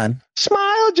son.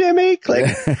 Smile, Jimmy. Click.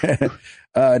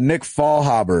 Nick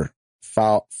Fallhaber.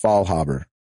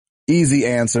 Easy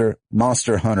answer.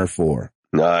 Monster Hunter 4.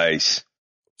 Nice.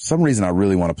 For some reason, I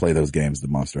really want to play those games, the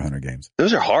Monster Hunter games.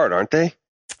 Those are hard, aren't they?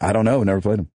 I don't know. Never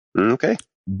played them. Okay.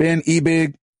 Ben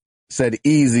Ebig said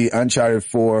easy. Uncharted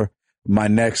 4. My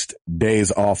next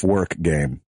days off work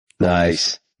game.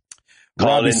 Nice.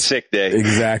 Call it in sick day.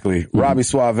 Exactly. Robbie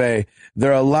Suave.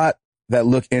 There are a lot that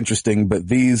look interesting, but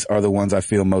these are the ones I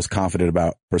feel most confident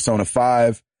about. Persona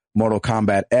 5, Mortal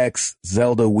Kombat X,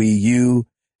 Zelda Wii U,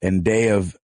 and Day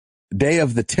of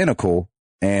the Tentacle,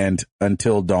 and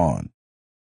Until Dawn.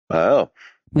 Wow.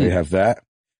 They have that.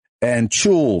 And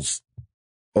Chules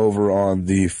over on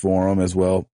the forum as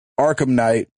well. Arkham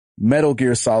Knight, Metal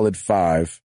Gear Solid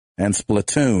 5, and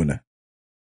Splatoon. I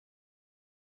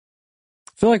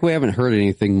feel like we haven't heard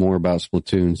anything more about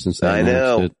Splatoon since they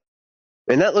announced it.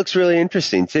 And that looks really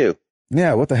interesting too.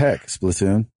 Yeah, what the heck,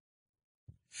 Splatoon.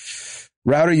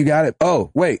 Router, you got it.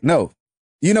 Oh, wait, no.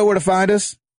 You know where to find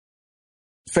us?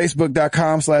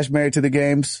 Facebook.com/Married to the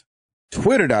Games,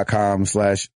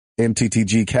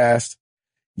 Twitter.com/MTTGcast,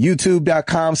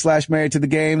 YouTube.com/Married to the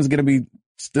Games. Going to be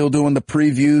still doing the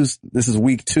previews. This is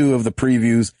week 2 of the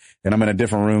previews, and I'm in a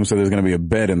different room, so there's going to be a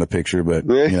bed in the picture, but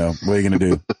you know, what are you going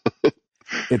to do?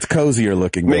 It's cozier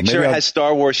looking. Make sure it has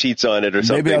Star Wars sheets on it or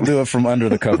something. Maybe I'll do it from under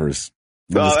the covers.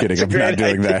 I'm just kidding. I'm not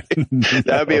doing that.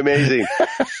 That would be amazing.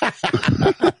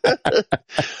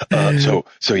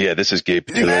 So yeah, this is Gabe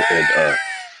Patillo,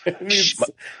 and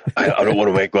I don't want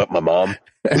to wake up my mom.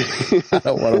 I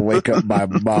don't want to wake up my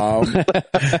mom.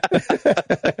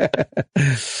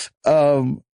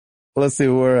 Let's see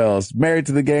where else.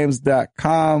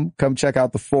 MarriedToTheGames.com. Come check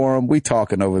out the forum. We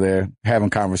talking over there, having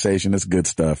conversation. It's good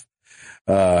stuff.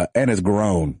 And it's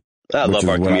grown. I love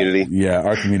our community.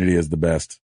 Our community is the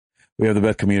best. We have the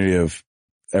best community of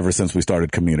ever since we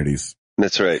started communities.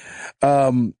 That's right.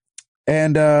 Hall?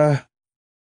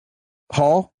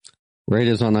 Rate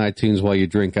us on iTunes while you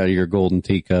drink out of your golden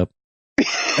teacup.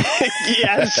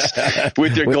 Yes.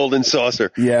 With your golden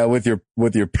saucer. Yeah, with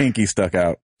your pinky stuck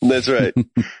out. That's right.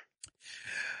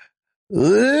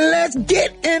 Let's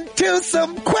get into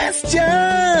some questions.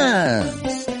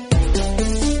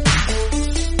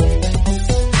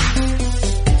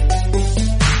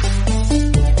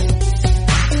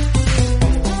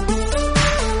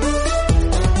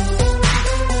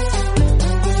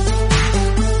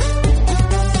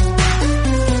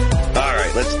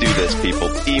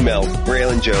 People, email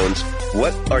Braylon Jones.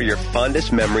 What are your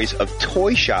fondest memories of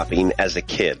toy shopping as a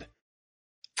kid?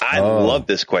 I love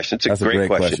this question. It's a great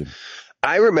question.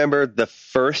 I remember the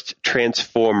first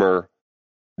Transformer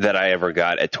that I ever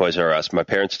got at Toys R Us. My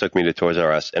parents took me to Toys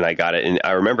R Us and I got it. And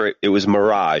I remember it was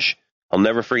Mirage. I'll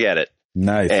never forget it.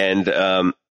 Nice. And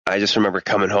I just remember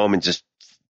coming home and just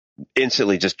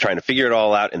instantly just trying to figure it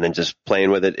all out and then just playing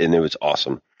with it. And it was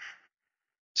awesome.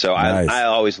 So nice. I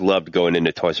always loved going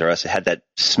into Toys R Us. It had that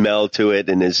smell to it,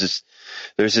 and there's just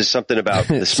something about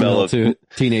the smell of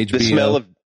teenage BO.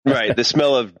 The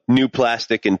smell of new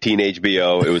plastic and teenage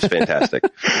BO. It was fantastic.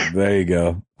 There you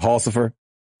go, Halsifer.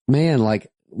 Man,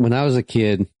 like when I was a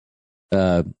kid,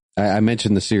 I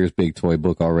mentioned the Sears Big Toy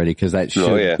book already because that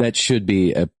should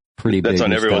be a pretty big. That's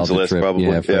on everyone's list, trip,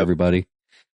 probably for everybody.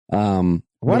 Why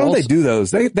don't they do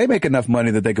those? They make enough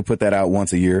money that they could put that out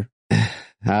once a year.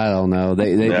 I don't know.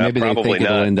 Maybe they think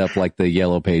it'll end up like the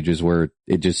Yellow Pages where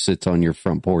it just sits on your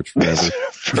front porch forever.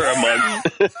 For a month.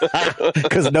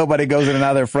 Because nobody goes in and out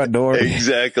of their front door.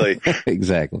 Exactly.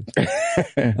 Exactly.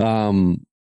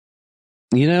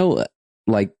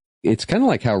 Like it's kind of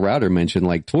like how Router mentioned,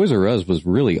 like Toys R Us was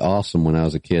really awesome when I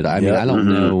was a kid. I mean, I don't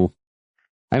know.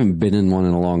 I haven't been in one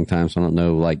in a long time, so I don't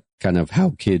know like kind of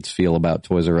how kids feel about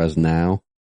Toys R Us now.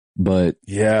 But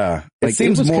yeah, it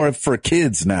seems more for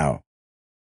kids now.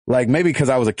 Like maybe because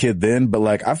I was a kid then, but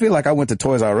like I feel like I went to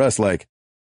Toys R Us like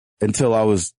until I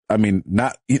was. I mean,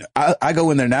 not. I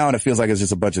go in there now and it feels like it's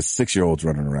just a bunch of 6-year-olds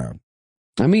running around.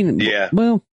 I mean, yeah.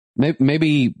 Well,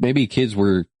 maybe kids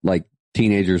were like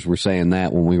teenagers were saying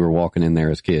that when we were walking in there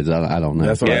as kids. I don't know.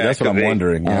 That's what I'm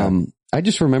wondering. Yeah. I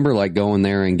just remember like going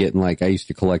there and getting like I used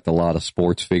to collect a lot of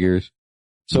sports figures,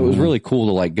 so it was really cool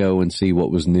to like go and see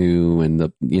what was new and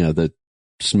the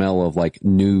smell of like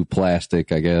new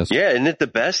plastic, I guess. Yeah, isn't it the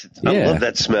best? I love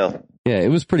that smell. Yeah, it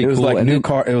was pretty cool. It was like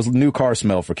it was new car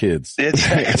smell for kids.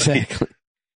 Exactly.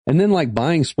 And then like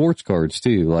buying sports cards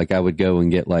too. Like I would go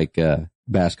and get like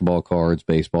basketball cards,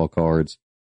 baseball cards,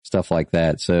 stuff like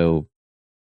that. So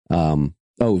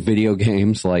video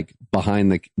games like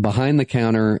behind the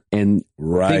counter and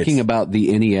thinking about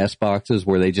the NES boxes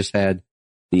where they just had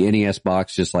the NES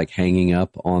box just like hanging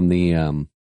up on the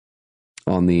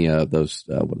those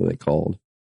what are they called?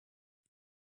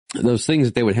 Those things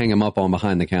that they would hang them up on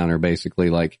behind the counter, basically.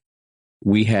 Like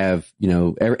we have,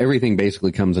 everything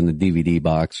basically comes in the DVD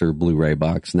box or Blu-ray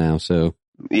box now. So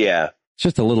yeah, it's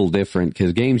just a little different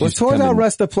because games. Was Toys R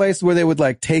Us the place where they would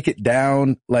like take it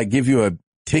down, like give you a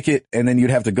ticket, and then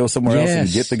you'd have to go somewhere else and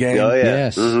get the game? Oh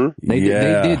yeah, yes, they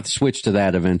did switch to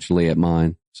that eventually at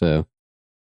mine. So.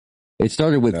 It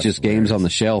started with just games on the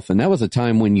shelf, and that was a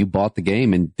time when you bought the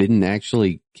game and didn't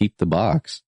actually keep the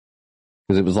box.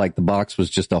 Because it was like the box was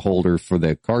just a holder for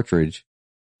the cartridge,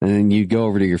 and then you'd go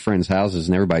over to your friends' houses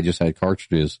and everybody just had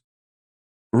cartridges.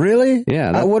 Really?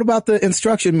 Yeah. What about the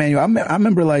instruction manual? I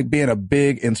remember like being a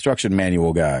big instruction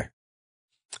manual guy.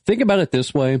 Think about it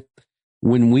this way.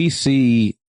 When we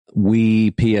see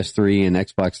Wii, PS3, and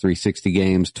Xbox 360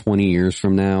 games 20 years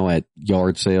from now at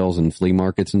yard sales and flea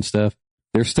markets and stuff,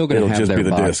 they're still going to have their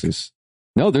boxes. Disc.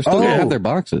 No, they're still going to have their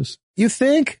boxes. You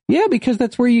think? Yeah, because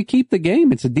that's where you keep the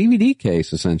game. It's a DVD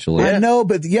case, essentially. I know,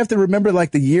 but you have to remember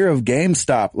like the year of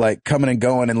GameStop, like coming and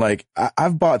going. And like,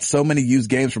 I've bought so many used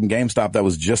games from GameStop that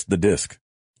was just the disc.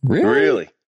 Really?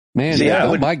 Man,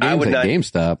 don't buy games at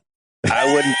GameStop.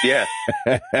 I wouldn't, yeah.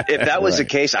 If that was the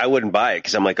case, I wouldn't buy it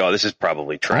because I'm like, oh, this is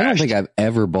probably trash. I don't think I've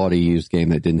ever bought a used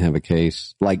game that didn't have a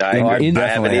case. Like I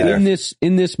haven't either.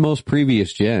 In this most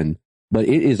previous gen. But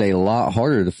it is a lot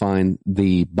harder to find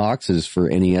the boxes for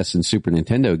NES and Super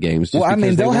Nintendo games. Well, I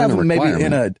mean, they'll have them maybe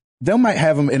they might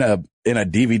have them in a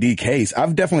DVD case.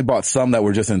 I've definitely bought some that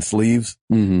were just in sleeves,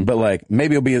 but like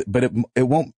maybe it'll be, but it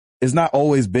won't, it's not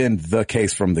always been the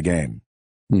case from the game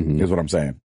is what I'm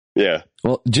saying. Yeah.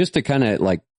 Well, just to kind of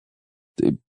like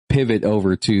pivot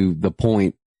over to the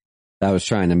point I was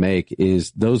trying to make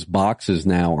is those boxes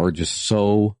now are just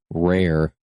so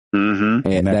rare.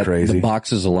 And that crazy. The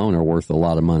boxes alone are worth a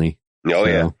lot of money. Oh,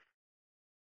 yeah.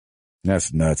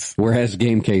 That's nuts. Whereas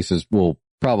game cases will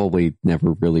probably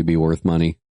never really be worth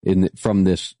money from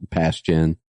this past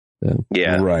gen. So.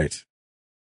 Yeah. Right.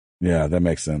 Yeah, that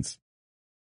makes sense.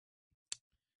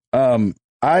 My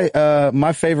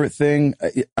favorite thing,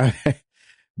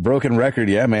 broken record.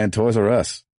 Yeah, man. Toys R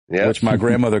Us. Yep. Which my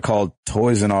grandmother called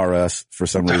Toys and R Us for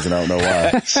some reason. I don't know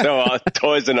why. So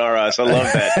Toys and R Us. I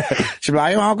love that. She'd be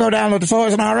like, I'll go down to the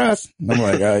Toys and R Us. I'm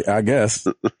like, I guess.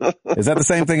 Is that the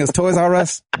same thing as Toys R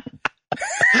Us?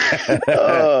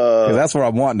 Cause that's where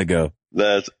I'm wanting to go.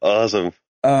 That's awesome.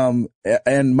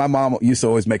 And my mom used to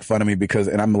always make fun of me because,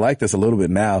 and I'm like this a little bit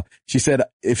now. She said,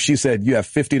 if she said, you have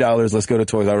 $50, let's go to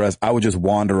Toys R Us, I would just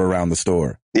wander around the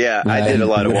store. Yeah. I did a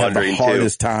lot of wandering too. The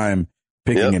hardest time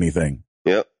picking anything.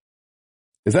 Yep.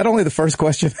 Is that only the first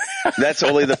question? That's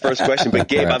only the first question. But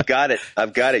Gabe, I've got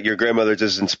it. Your grandmother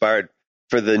just inspired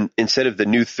for instead of the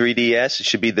new 3DS, it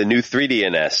should be the new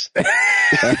 3DNS.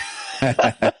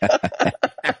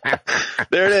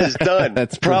 There it is. Done.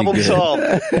 That's problem solved.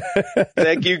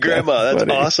 Thank you, Grandma.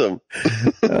 That's awesome.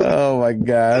 Oh my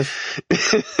gosh.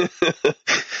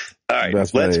 All right,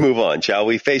 let's move on, shall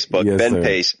we? Facebook, yes, Ben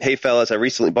Pace. Hey fellas, I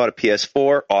recently bought a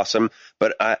PS4. Awesome.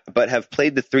 But have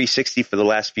played the 360 for the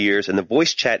last few years and the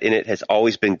voice chat in it has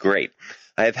always been great.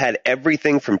 I have had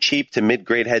everything from cheap to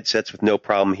mid-grade headsets with no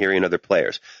problem hearing other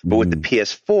players. But with the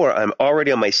PS4, I'm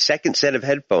already on my second set of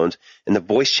headphones and the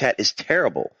voice chat is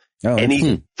terrible. Oh,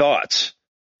 any thoughts?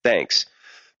 Thanks.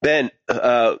 Ben,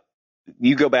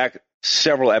 you go back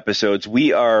several episodes. We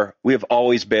have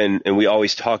always been, and we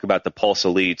always talk about the Pulse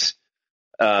Elites.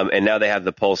 And now they have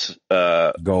the Pulse,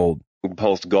 Gold.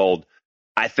 Pulse Gold.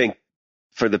 I think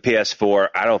for the PS4,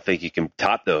 I don't think you can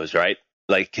top those, right?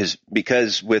 Like,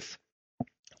 because with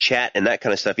chat and that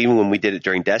kind of stuff, even when we did it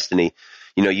during Destiny,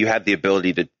 you have the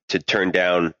ability to turn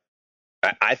down,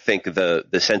 I think the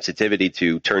sensitivity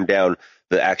to turn down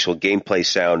the actual gameplay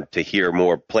sound to hear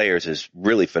more players is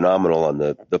really phenomenal on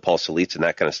the Pulse Elites and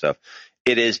that kind of stuff.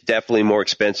 It is definitely more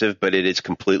expensive, but it is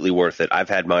completely worth it. I've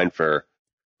had mine for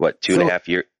two and a half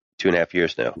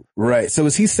years now. Right. So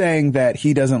is he saying that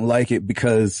he doesn't like it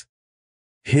because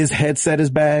his headset is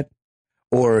bad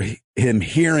or him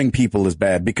hearing people is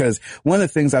bad? Because one of the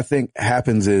things I think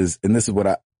happens is, and this is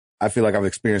what I feel like I've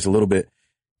experienced a little bit,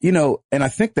 and I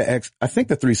think the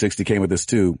 360 came with this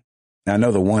too. I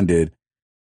know the one did,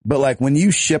 but like when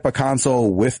you ship a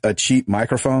console with a cheap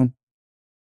microphone,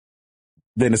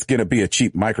 then it's going to be a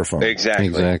cheap microphone.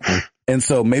 Exactly. And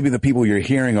so maybe the people you're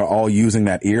hearing are all using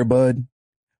that earbud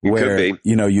where,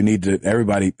 you need to,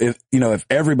 everybody, if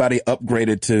everybody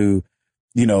upgraded to,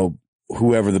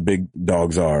 whoever the big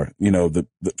dogs are,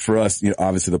 for us,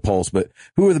 obviously the Pulse, but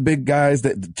who are the big guys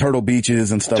that Turtle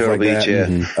Beaches and stuff like that?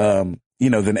 Yeah.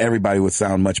 Then everybody would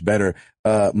sound much better.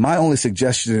 My only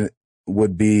suggestion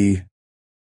would be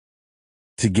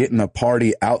to get in a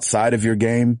party outside of your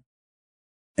game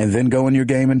and then go in your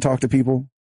game and talk to people.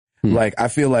 Like, I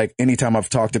feel like anytime I've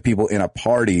talked to people in a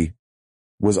party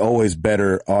was always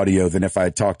better audio than if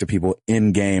I talked to people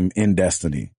in game in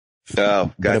Destiny. Oh,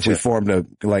 gotcha. But if we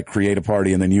formed create a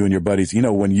party and then you and your buddies,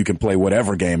 when you can play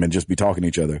whatever game and just be talking to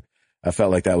each other, I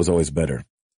felt like that was always better.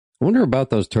 I wonder about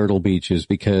those Turtle Beaches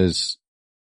because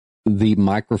the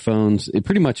microphones,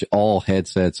 pretty much all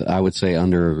headsets, I would say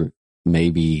under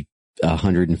maybe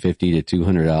 $150 to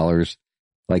 $200.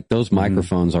 Like those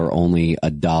microphones are only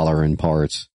 $1 in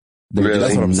parts. They're really? just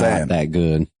That's what I'm not saying. that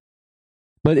good.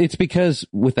 But it's because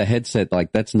with a headset,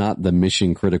 like that's not the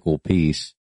mission critical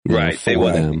piece. Right. They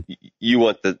want them. You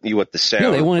want the sound.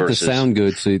 Yeah, they want it to sound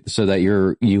good so that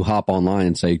you hop online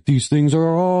and say, these things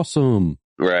are awesome.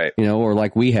 Right. Or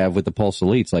like we have with the Pulse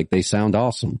Elites, like they sound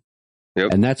awesome.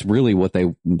 Yep. And that's really what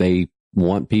they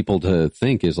want people to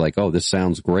think is like, oh, this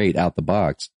sounds great out the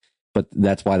box. But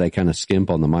that's why they kind of skimp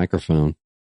on the microphone.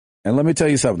 And let me tell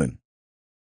you something.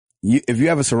 If you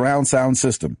have a surround sound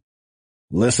system,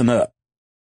 listen up.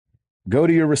 Go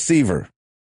to your receiver.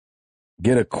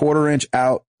 Get a 1/4 inch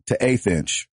out to 1/8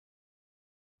 inch.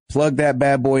 Plug that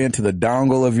bad boy into the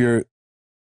dongle of your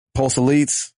Pulse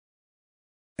Elites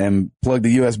and plug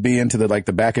the USB into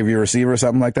the back of your receiver or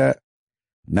something like that.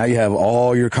 Now you have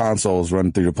all your consoles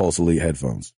running through your Pulse Elite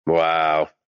headphones. Wow.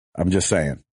 I'm just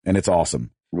saying. And it's awesome.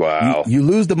 Wow. You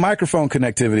lose the microphone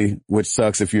connectivity, which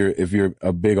sucks if you're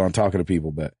big on talking to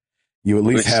people, but you at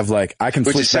least have like, I can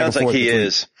switch back and forth. Which sounds like he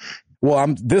is.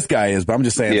 Well, this guy is, but I'm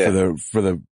just saying for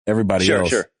the everybody else.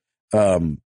 Sure.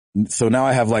 So now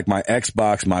I have like my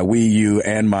Xbox, my Wii U,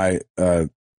 and my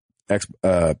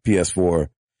PS4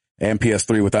 and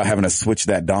PS3 without having to switch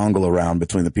that dongle around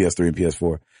between the PS3 and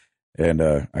PS4. And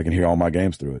I can hear all my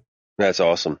games through it. That's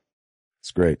awesome.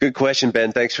 It's great. Good question,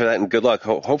 Ben. Thanks for that, and good luck.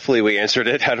 Hopefully we answered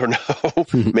it. I don't know.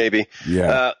 Maybe.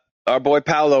 Yeah. Our boy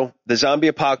Paolo, the zombie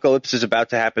apocalypse is about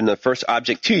to happen. The first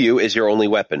object to you is your only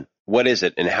weapon. What is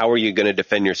it, and how are you going to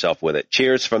defend yourself with it?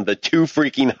 Cheers from the too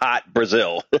freaking hot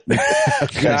Brazil.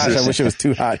 Gosh, I wish it was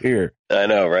too hot here. I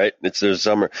know, right? It's their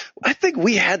summer. I think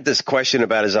we had this question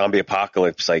about a zombie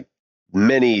apocalypse like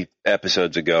many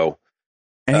episodes ago.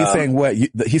 And he's saying what?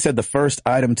 He said the first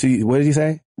item to you. What did he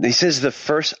say? He says the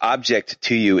first object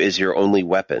to you is your only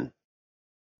weapon.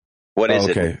 What is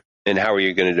it? And how are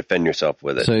you going to defend yourself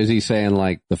with it? So is he saying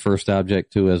like the first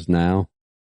object to us now?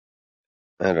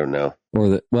 I don't know.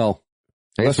 Or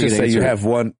let's just say you have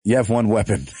one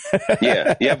weapon.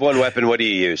 Yeah. You have one weapon. What do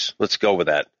you use? Let's go with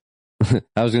that.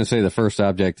 I was going to say the first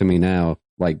object to me now,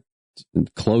 like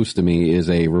close to me, is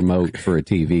a remote for a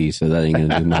TV. So that ain't going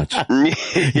to do much.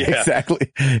 Yeah.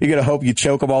 Exactly. You're going to hope you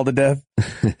choke them all to death.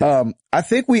 I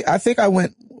think I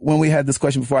went, when we had this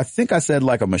question before, I think I said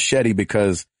like a machete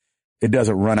because it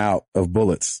doesn't run out of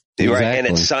bullets. Exactly.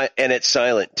 Right. And it's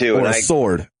silent too. Or a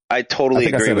sword. I totally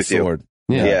agree with you.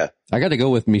 Yeah. I got to go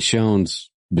with Michonne's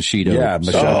Bushido. Yeah,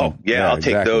 Michonne. Oh, yeah, I'll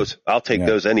take those. I'll take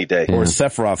those any day. Or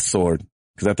Sephiroth's sword,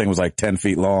 because that thing was like 10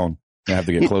 feet long. You have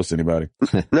to get close to anybody.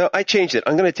 No, I changed it.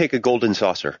 I'm going to take a golden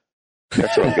saucer.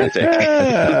 That's what I'm going to take.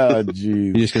 Oh, jeez.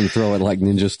 You're just going to throw it like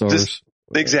ninja stars?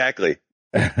 Exactly.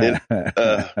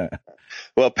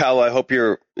 Well, Paolo, I hope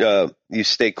you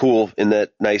stay cool in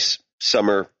that nice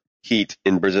summer heat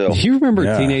in Brazil. You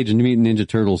remember Teenage Mutant Ninja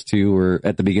Turtles 2, where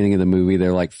at the beginning of the movie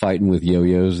they're like fighting with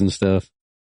yo-yos and stuff?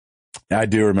 I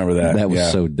do remember that. That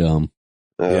was so dumb.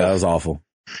 That was awful.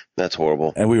 That's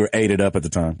horrible. And we were ate it up at the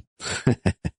time.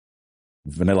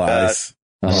 Vanilla Ice.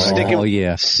 Yeah. Oh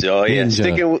yeah. Ninja.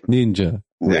 Sticking with Ninja.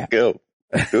 Go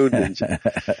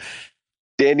Ninja.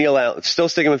 Daniel Allen, still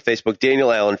sticking with Facebook.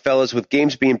 Daniel Allen, fellas, with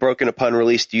games being broken upon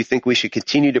release, do you think we should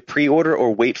continue to pre-order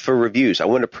or wait for reviews? I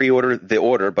want to pre-order the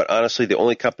order, but honestly, the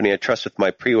only company I trust with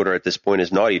my pre-order at this point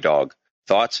is Naughty Dog.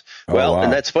 Thoughts? Wow.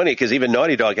 And that's funny because even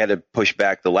Naughty Dog had to push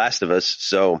back The Last of Us.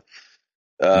 So,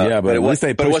 but at least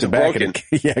they pushed it back. Broken.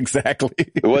 Yeah, exactly.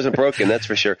 It wasn't broken. That's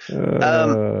for sure.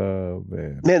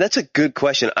 Man, that's a good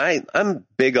question. I'm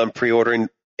big on pre-ordering,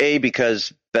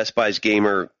 because Best Buy's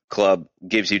Gamer Club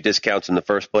gives you discounts in the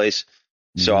first place,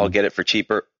 so I'll get it for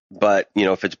cheaper. But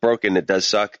if it's broken, it does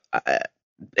suck.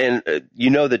 And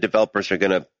the developers are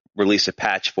going to release a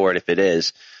patch for it if it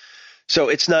is. So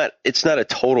it's not a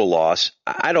total loss.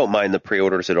 I don't mind the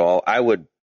pre-orders at all. I would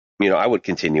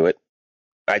continue it.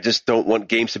 I just don't want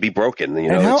games to be broken.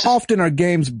 And how often are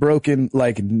games broken?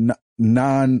 Like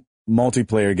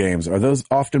non-multiplayer games, are those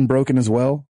often broken as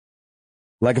well?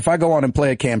 Like if I go on and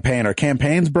play a campaign, are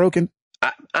campaigns broken?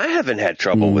 I haven't had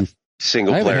trouble with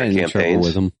single player campaigns.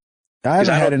 With them. I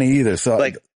haven't had any either.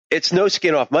 So it's no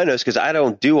skin off my nose because I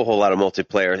don't do a whole lot of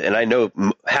multiplayer, and I know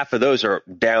half of those are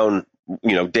down,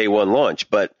 day one launch.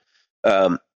 But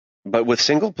with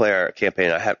single player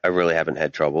campaign, I really haven't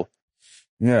had trouble.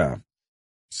 Yeah.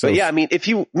 So I mean, if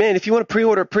you want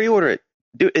to pre-order it.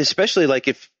 Especially like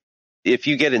if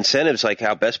you get incentives like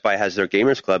how Best Buy has their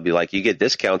Gamers Club, you get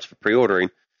discounts for pre-ordering,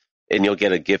 and you'll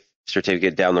get a gift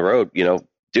certificate down the road.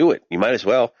 Do it. You might as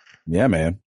well. Yeah,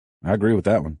 man. I agree with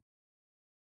that one.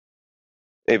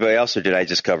 Anybody else, or did I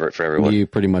just cover it for everyone? You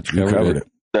pretty much covered it.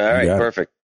 All right,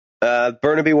 perfect.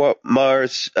 Burnaby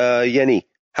Mars, Yenny,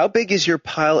 how big is your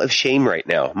pile of shame right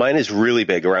now? Mine is really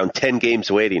big, around 10 games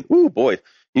waiting. Ooh, boy.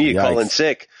 You need to call in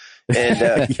sick.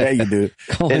 And, yeah, you do.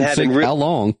 Call in sick how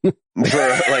long? For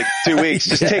like 2 weeks.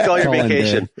 Just take all your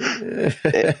vacation.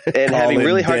 And having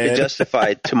really hard to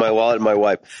justify to my wallet and my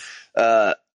wife.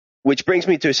 Which brings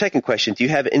me to a second question. Do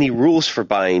you have any rules for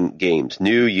buying games?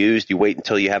 New, used? You wait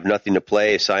until you have nothing to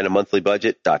play, assign a monthly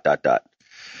budget, ... If I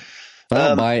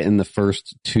don't buy it in the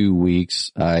first 2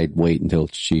 weeks, I'd wait until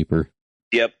it's cheaper.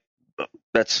 Yep.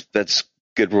 That's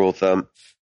good rule of thumb.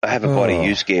 I haven't bought a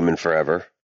used game in forever.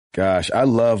 Gosh, I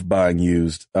love buying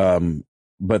used.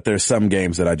 But there's some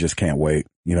games that I just can't wait,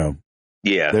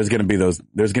 Yeah. There's going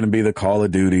to be the Call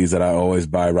of Duties that I always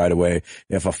buy right away.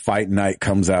 If a Fight Night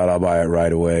comes out, I'll buy it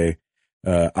right away.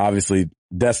 Obviously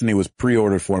Destiny was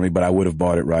pre-ordered for me, but I would have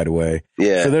bought it right away.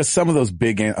 Yeah. So there's some of those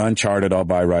big games, Uncharted, I'll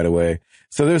buy right away.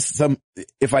 So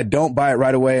if I don't buy it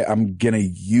right away, I'm going to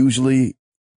usually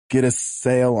get a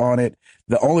sale on it.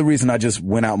 The only reason I just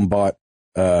went out and bought,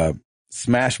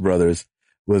 Smash Brothers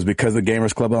was because the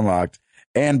Gamers Club Unlocked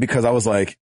and because I was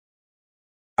like,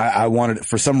 I wanted,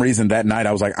 for some reason that night,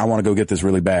 I was like, I want to go get this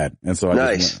really bad. And so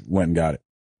I just went and got it.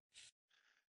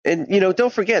 And,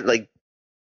 don't forget, like,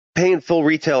 paying full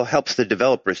retail helps the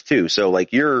developers too. So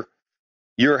like you're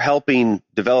helping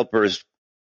developers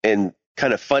and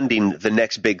kind of funding the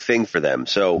next big thing for them.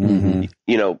 So,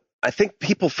 I think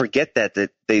people forget that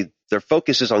their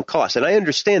focus is on cost. And I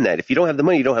understand that if you don't have the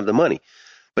money, you don't have the money.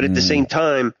 But at the same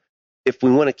time, if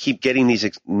we want to keep getting these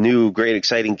new, great,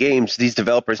 exciting games, these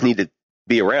developers need to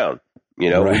be around,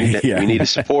 Right. We need to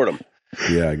support them.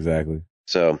 Yeah, exactly.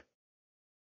 So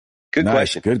good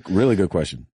question. Really good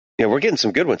question. Yeah, we're getting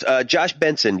some good ones. Josh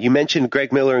Benson, you mentioned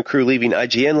Greg Miller and crew leaving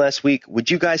IGN last week. Would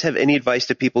you guys have any advice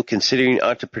to people considering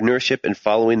entrepreneurship and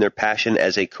following their passion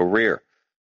as a career?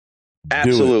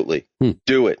 Absolutely.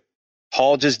 Do it.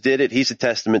 Hall just did it. He's a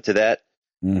testament to that.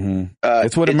 Mm-hmm.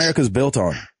 It's what America's built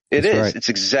on. It is. Right. It's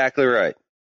exactly right.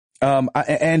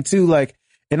 And too, like,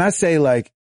 and I say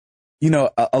like,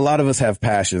 a lot of us have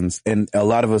passions and a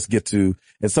lot of us and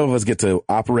some of us get to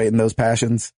operate in those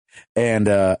passions. And,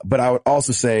 but I would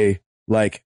also say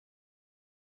like,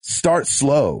 start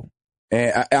slow.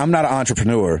 And I'm not an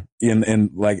entrepreneur in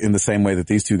the same way that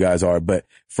these two guys are, but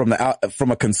from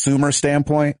a consumer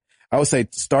standpoint, I would say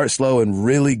start slow and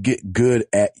really get good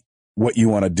at what you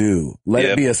want to do. Let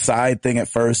it be a side thing at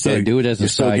first. So do it as a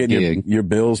side gig. Your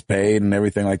bills paid and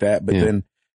everything like that. But then,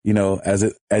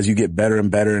 as you get better and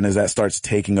better and as that starts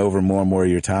taking over more and more of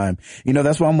your time,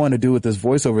 that's what I'm wanting to do with this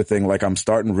voiceover thing. Like I'm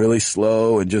starting really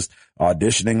slow and just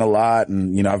auditioning a lot.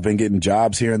 And, I've been getting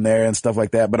jobs here and there and stuff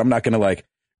like that, but I'm not going to like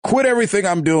quit everything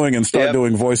I'm doing and start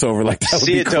doing voiceover. Like that would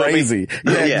be crazy.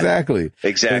 Yeah, exactly.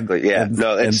 Exactly.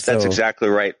 That's exactly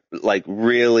right. Like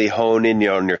really hone in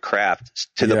on your craft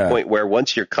to the point where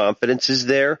once your confidence is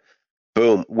there,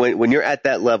 boom, when you're at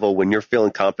that level, when you're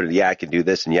feeling confident, I can do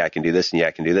this and I can do this and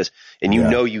I can do this. And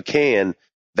you can,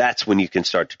 that's when you can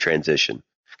start to transition.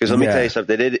 Because let me tell you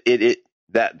something,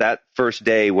 that first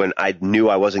day when I knew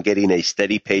I wasn't getting a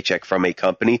steady paycheck from a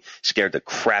company scared the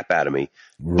crap out of me.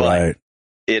 Right. But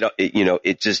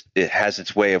it has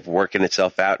its way of working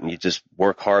itself out and you just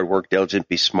work hard, work diligent,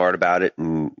 be smart about it.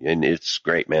 And it's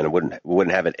great, man. I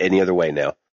wouldn't have it any other way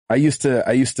now. We used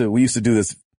to do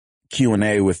this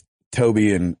Q&A with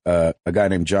Toby and a guy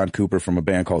named John Cooper from a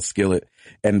band called Skillet,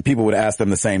 and people would ask them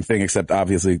the same thing, except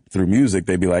obviously through music.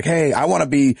 They'd be like, hey, I want to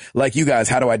be like you guys.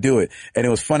 How do I do it? And it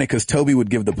was funny because Toby would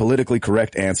give the politically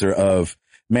correct answer of,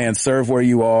 man, serve where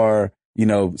you are,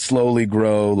 slowly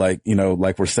grow, like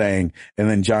we're saying. And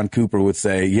then John Cooper would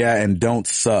say, yeah, and don't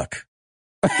suck.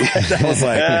 I was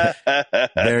like,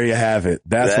 there you have it.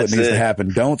 That's what needs to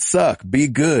happen. Don't suck. Be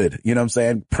good. You know what I'm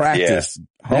saying? Practice,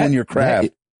 hone your craft.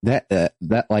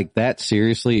 That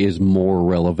seriously is more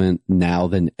relevant now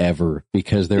than ever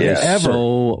because there is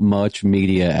so much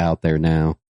media out there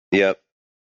now. Yep.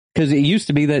 Because it used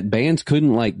to be that bands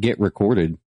couldn't get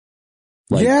recorded.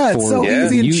 It's so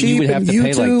easy and cheap. You would have to YouTube,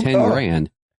 pay like $10,000.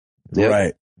 Yep.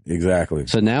 Right. Exactly.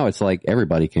 So now it's like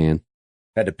everybody can.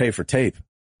 Had to pay for tape.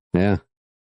 Yeah.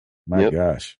 My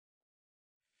gosh.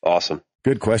 Awesome.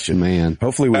 Good question, man.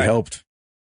 Hopefully we helped.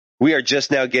 We are just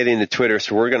now getting to Twitter,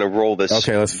 so we're going to roll this.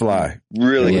 Okay, let's fly.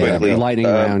 Really quickly. Lightning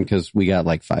round because we got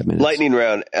like 5 minutes. Lightning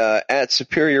round. At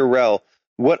Superior Rel,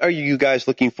 what are you guys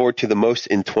looking forward to the most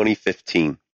in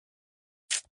 2015?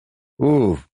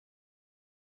 Ooh.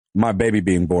 My baby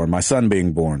being born. My son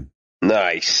being born.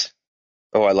 Nice.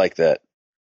 Oh, I like that.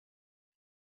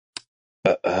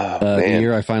 The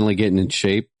year I finally get in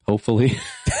shape, hopefully.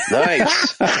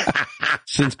 Nice.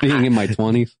 Since being in my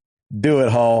 20s. Do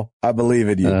it, Hall. I believe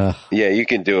in you. Yeah, you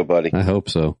can do it, buddy. I hope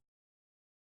so.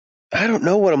 I don't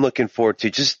know what I'm looking forward to.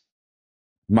 Just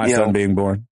my son being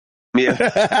born. Yeah.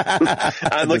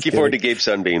 I'm looking forward to Gabe's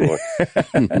son being born.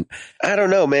 I don't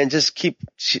know, man. Just keep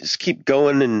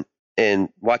going and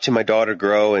watching my daughter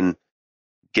grow and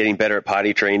getting better at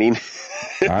potty training.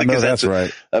 I know that's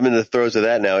right. I'm in the throes of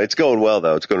that now. It's going well,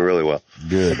 though. It's going really well.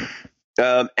 Good.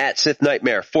 At Sith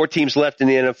Nightmare, 4 teams left in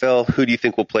the NFL. Who do you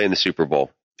think will play in the Super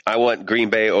Bowl? I want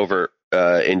Green Bay over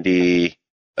Indy,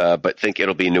 but think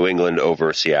it'll be New England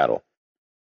over Seattle.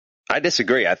 I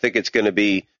disagree. I think it's going to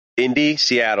be Indy,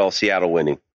 Seattle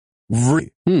winning.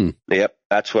 Really? Yep,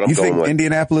 that's what I'm going with. You think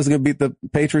Indianapolis is going to beat the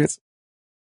Patriots?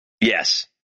 Yes.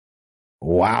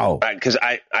 Wow. Because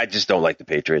I just don't like the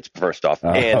Patriots, first off.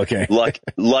 And okay.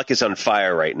 Luck is on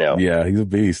fire right now. Yeah, he's a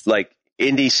beast. Like,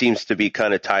 Indy seems to be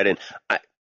kind of tied in.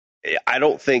 I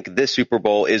don't think this Super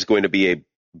Bowl is going to be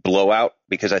blowout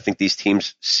because I think these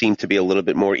teams seem to be a little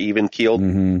bit more even keeled.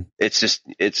 Mm-hmm.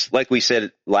 It's like we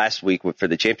said last week for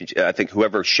the championship. I think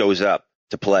whoever shows up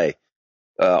to play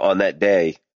on that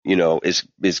day,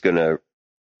 is going to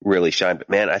really shine. But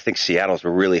man, I think Seattle's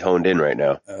really honed in right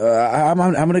now. I'm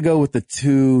going to go with the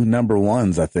two number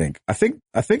ones. I think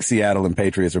Seattle and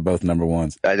Patriots are both number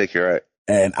ones. I think you're right.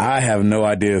 And I have no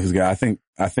idea who's going to,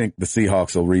 I think the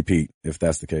Seahawks will repeat if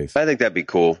that's the case. I think that'd be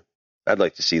cool. I'd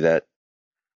like to see that.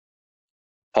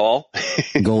 Paul?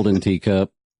 Golden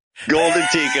teacup. Golden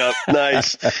teacup.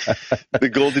 Nice. The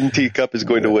golden teacup is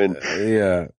going to win.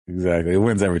 Yeah, exactly. It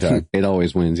wins every time. It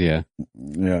always wins. Yeah.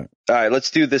 Yeah. All right.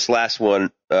 Let's do this last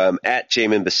one. At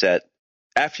Jamin Bissett.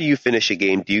 After you finish a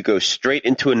game, do you go straight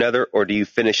into another or do you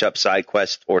finish up side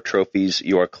quests or trophies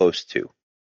you are close to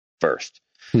first?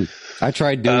 I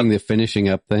tried doing the finishing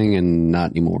up thing and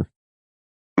not anymore.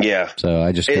 Yeah. So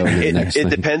I just go to the next thing.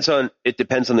 It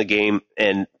depends on the game.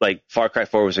 And like Far Cry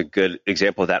 4 was a good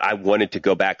example of that. I wanted to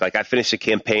go back. Like I finished a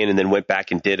campaign and then went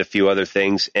back and did a few other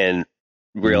things and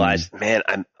realized, man,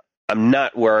 I'm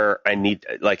not where I need,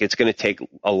 like it's going to take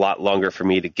a lot longer for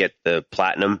me to get the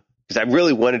platinum because I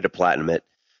really wanted to platinum it.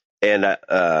 And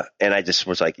I just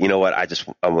was like, you know what? I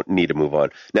need to move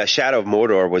on. Now, Shadow of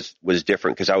Mordor was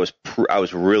different because I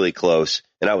was really close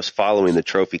and I was following the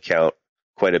trophy count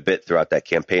quite a bit throughout that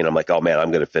campaign. I'm like, oh man,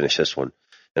 I'm going to finish this one.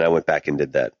 And I went back and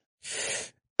did that.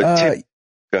 But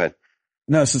go ahead.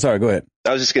 No, so sorry. Go ahead.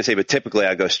 I was just going to say, but typically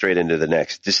I go straight into the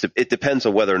next. It depends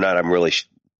on whether or not I'm really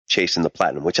chasing the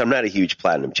platinum, which I'm not a huge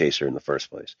platinum chaser in the first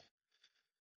place.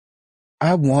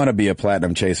 I want to be a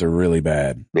platinum chaser really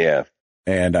bad. Yeah.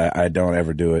 And I don't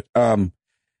ever do it.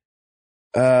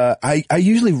 I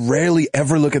usually rarely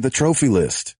ever look at the trophy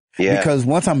list. Yeah. Because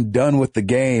once I'm done with the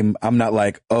game, I'm not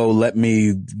like, oh, let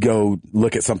me go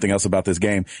look at something else about this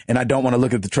game. And I don't want to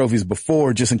look at the trophies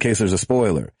before just in case there's a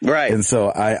spoiler. Right. And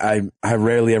so I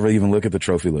rarely ever even look at the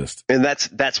trophy list. And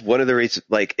that's one of the reasons,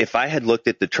 like if I had looked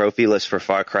at the trophy list for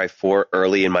Far Cry 4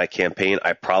 early in my campaign,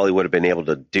 I probably would have been able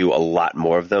to do a lot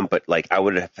more of them. But like I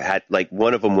would have had, like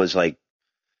one of them was like,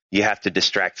 you have to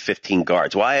distract 15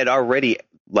 guards. Well, I had already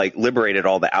like liberated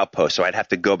all the outposts, so I'd have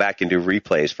to go back and do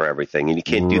replays for everything, and you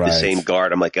can't do the same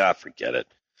guard. I'm like, forget it.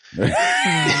 That's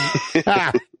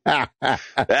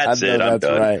it. I'm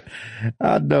done. Right.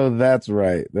 I know that's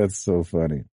right. That's so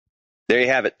funny. There you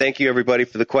have it. Thank you, everybody,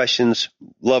 for the questions.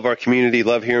 Love our community.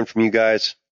 Love hearing from you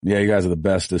guys. Yeah, you guys are the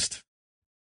bestest.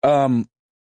 Our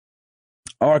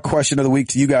question of the week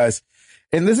to you guys.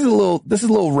 And this is a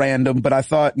little random, but I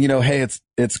thought, hey,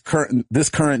 it's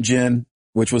current gen,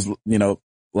 which was,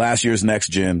 last year's next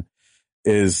gen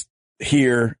is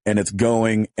here and it's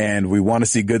going and we want to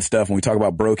see good stuff. When we talk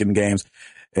about broken games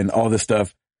and all this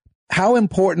stuff, how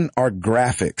important are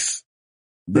graphics?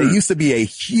 They used to be a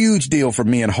huge deal for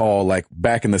me and Hall, like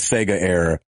back in the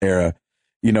Sega era.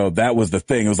 That was the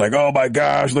thing. It was like, oh my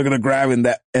gosh, look at the graphic,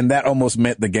 and that almost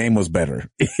meant the game was better,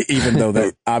 even though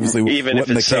that obviously wasn't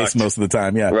the case most of the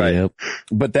time. Yeah. Right. Yep.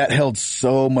 But that held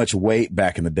so much weight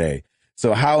back in the day.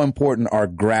 So how important are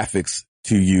graphics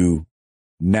to you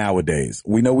nowadays?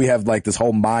 We know we have like this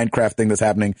whole Minecraft thing that's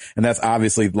happening, and that's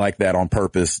obviously like that on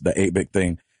purpose, the 8-bit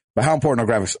thing. But how important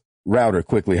are graphics? Router,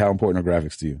 quickly, how important are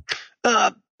graphics to you?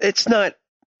 It's not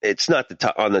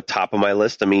on the top of my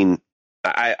list. I mean,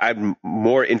 I'm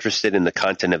more interested in the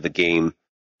content of the game.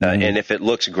 And if it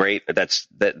looks great,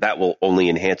 that will only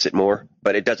enhance it more,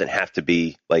 but it doesn't have to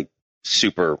be like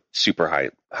super,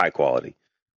 super high quality.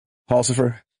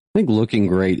 Pulsifer? I think looking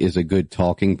great is a good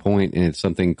talking point, and it's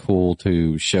something cool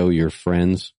to show your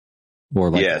friends or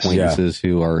like acquaintances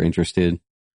who are interested.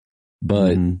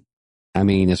 But I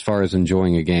mean, as far as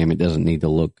enjoying a game, it doesn't need to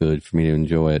look good for me to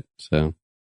enjoy it. So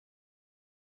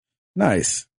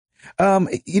nice.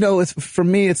 It's for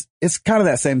me, it's kind of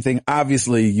that same thing.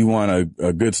 Obviously, you want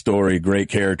a good story, great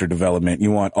character development.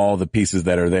 You want all the pieces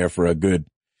that are there for a good,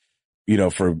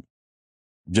 for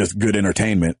just good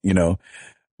entertainment,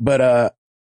 But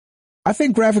I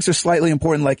think graphics are slightly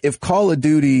important. Like if Call of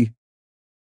Duty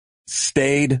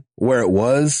stayed where it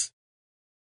was,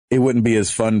 it wouldn't be as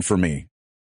fun for me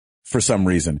for some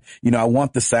reason. I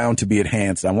want the sound to be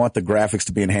enhanced. I want the graphics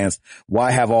to be enhanced. Why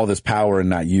have all this power and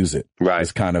not use it? Right.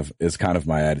 It's kind of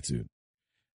my attitude.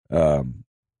 So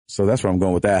that's where I'm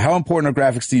going with that. How important are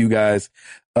graphics to you guys?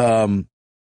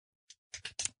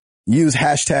 Use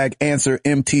hashtag answer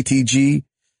MTTG.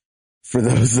 For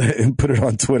those that put it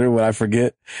on Twitter when I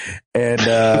forget. And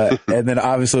then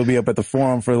obviously it'll be up at the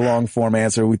forum for the long form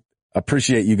answer. We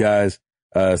appreciate you guys,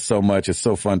 so much. It's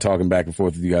so fun talking back and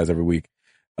forth with you guys every week.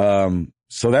 So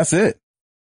that's it.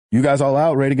 You guys all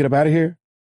out, ready to get up out of here?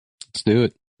 Let's do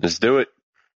it. Let's do it.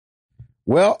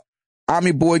 Well, I'm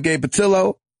your boy Gabe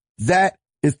Patillo. That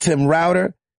is Tim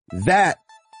Router. That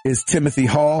is Timothy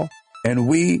Hall. And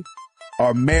we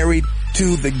are married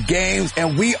to the games,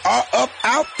 and we are up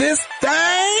out this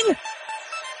thing.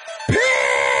 Peace!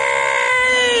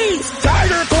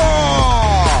 Tiger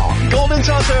Claw! Golden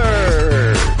Saucer!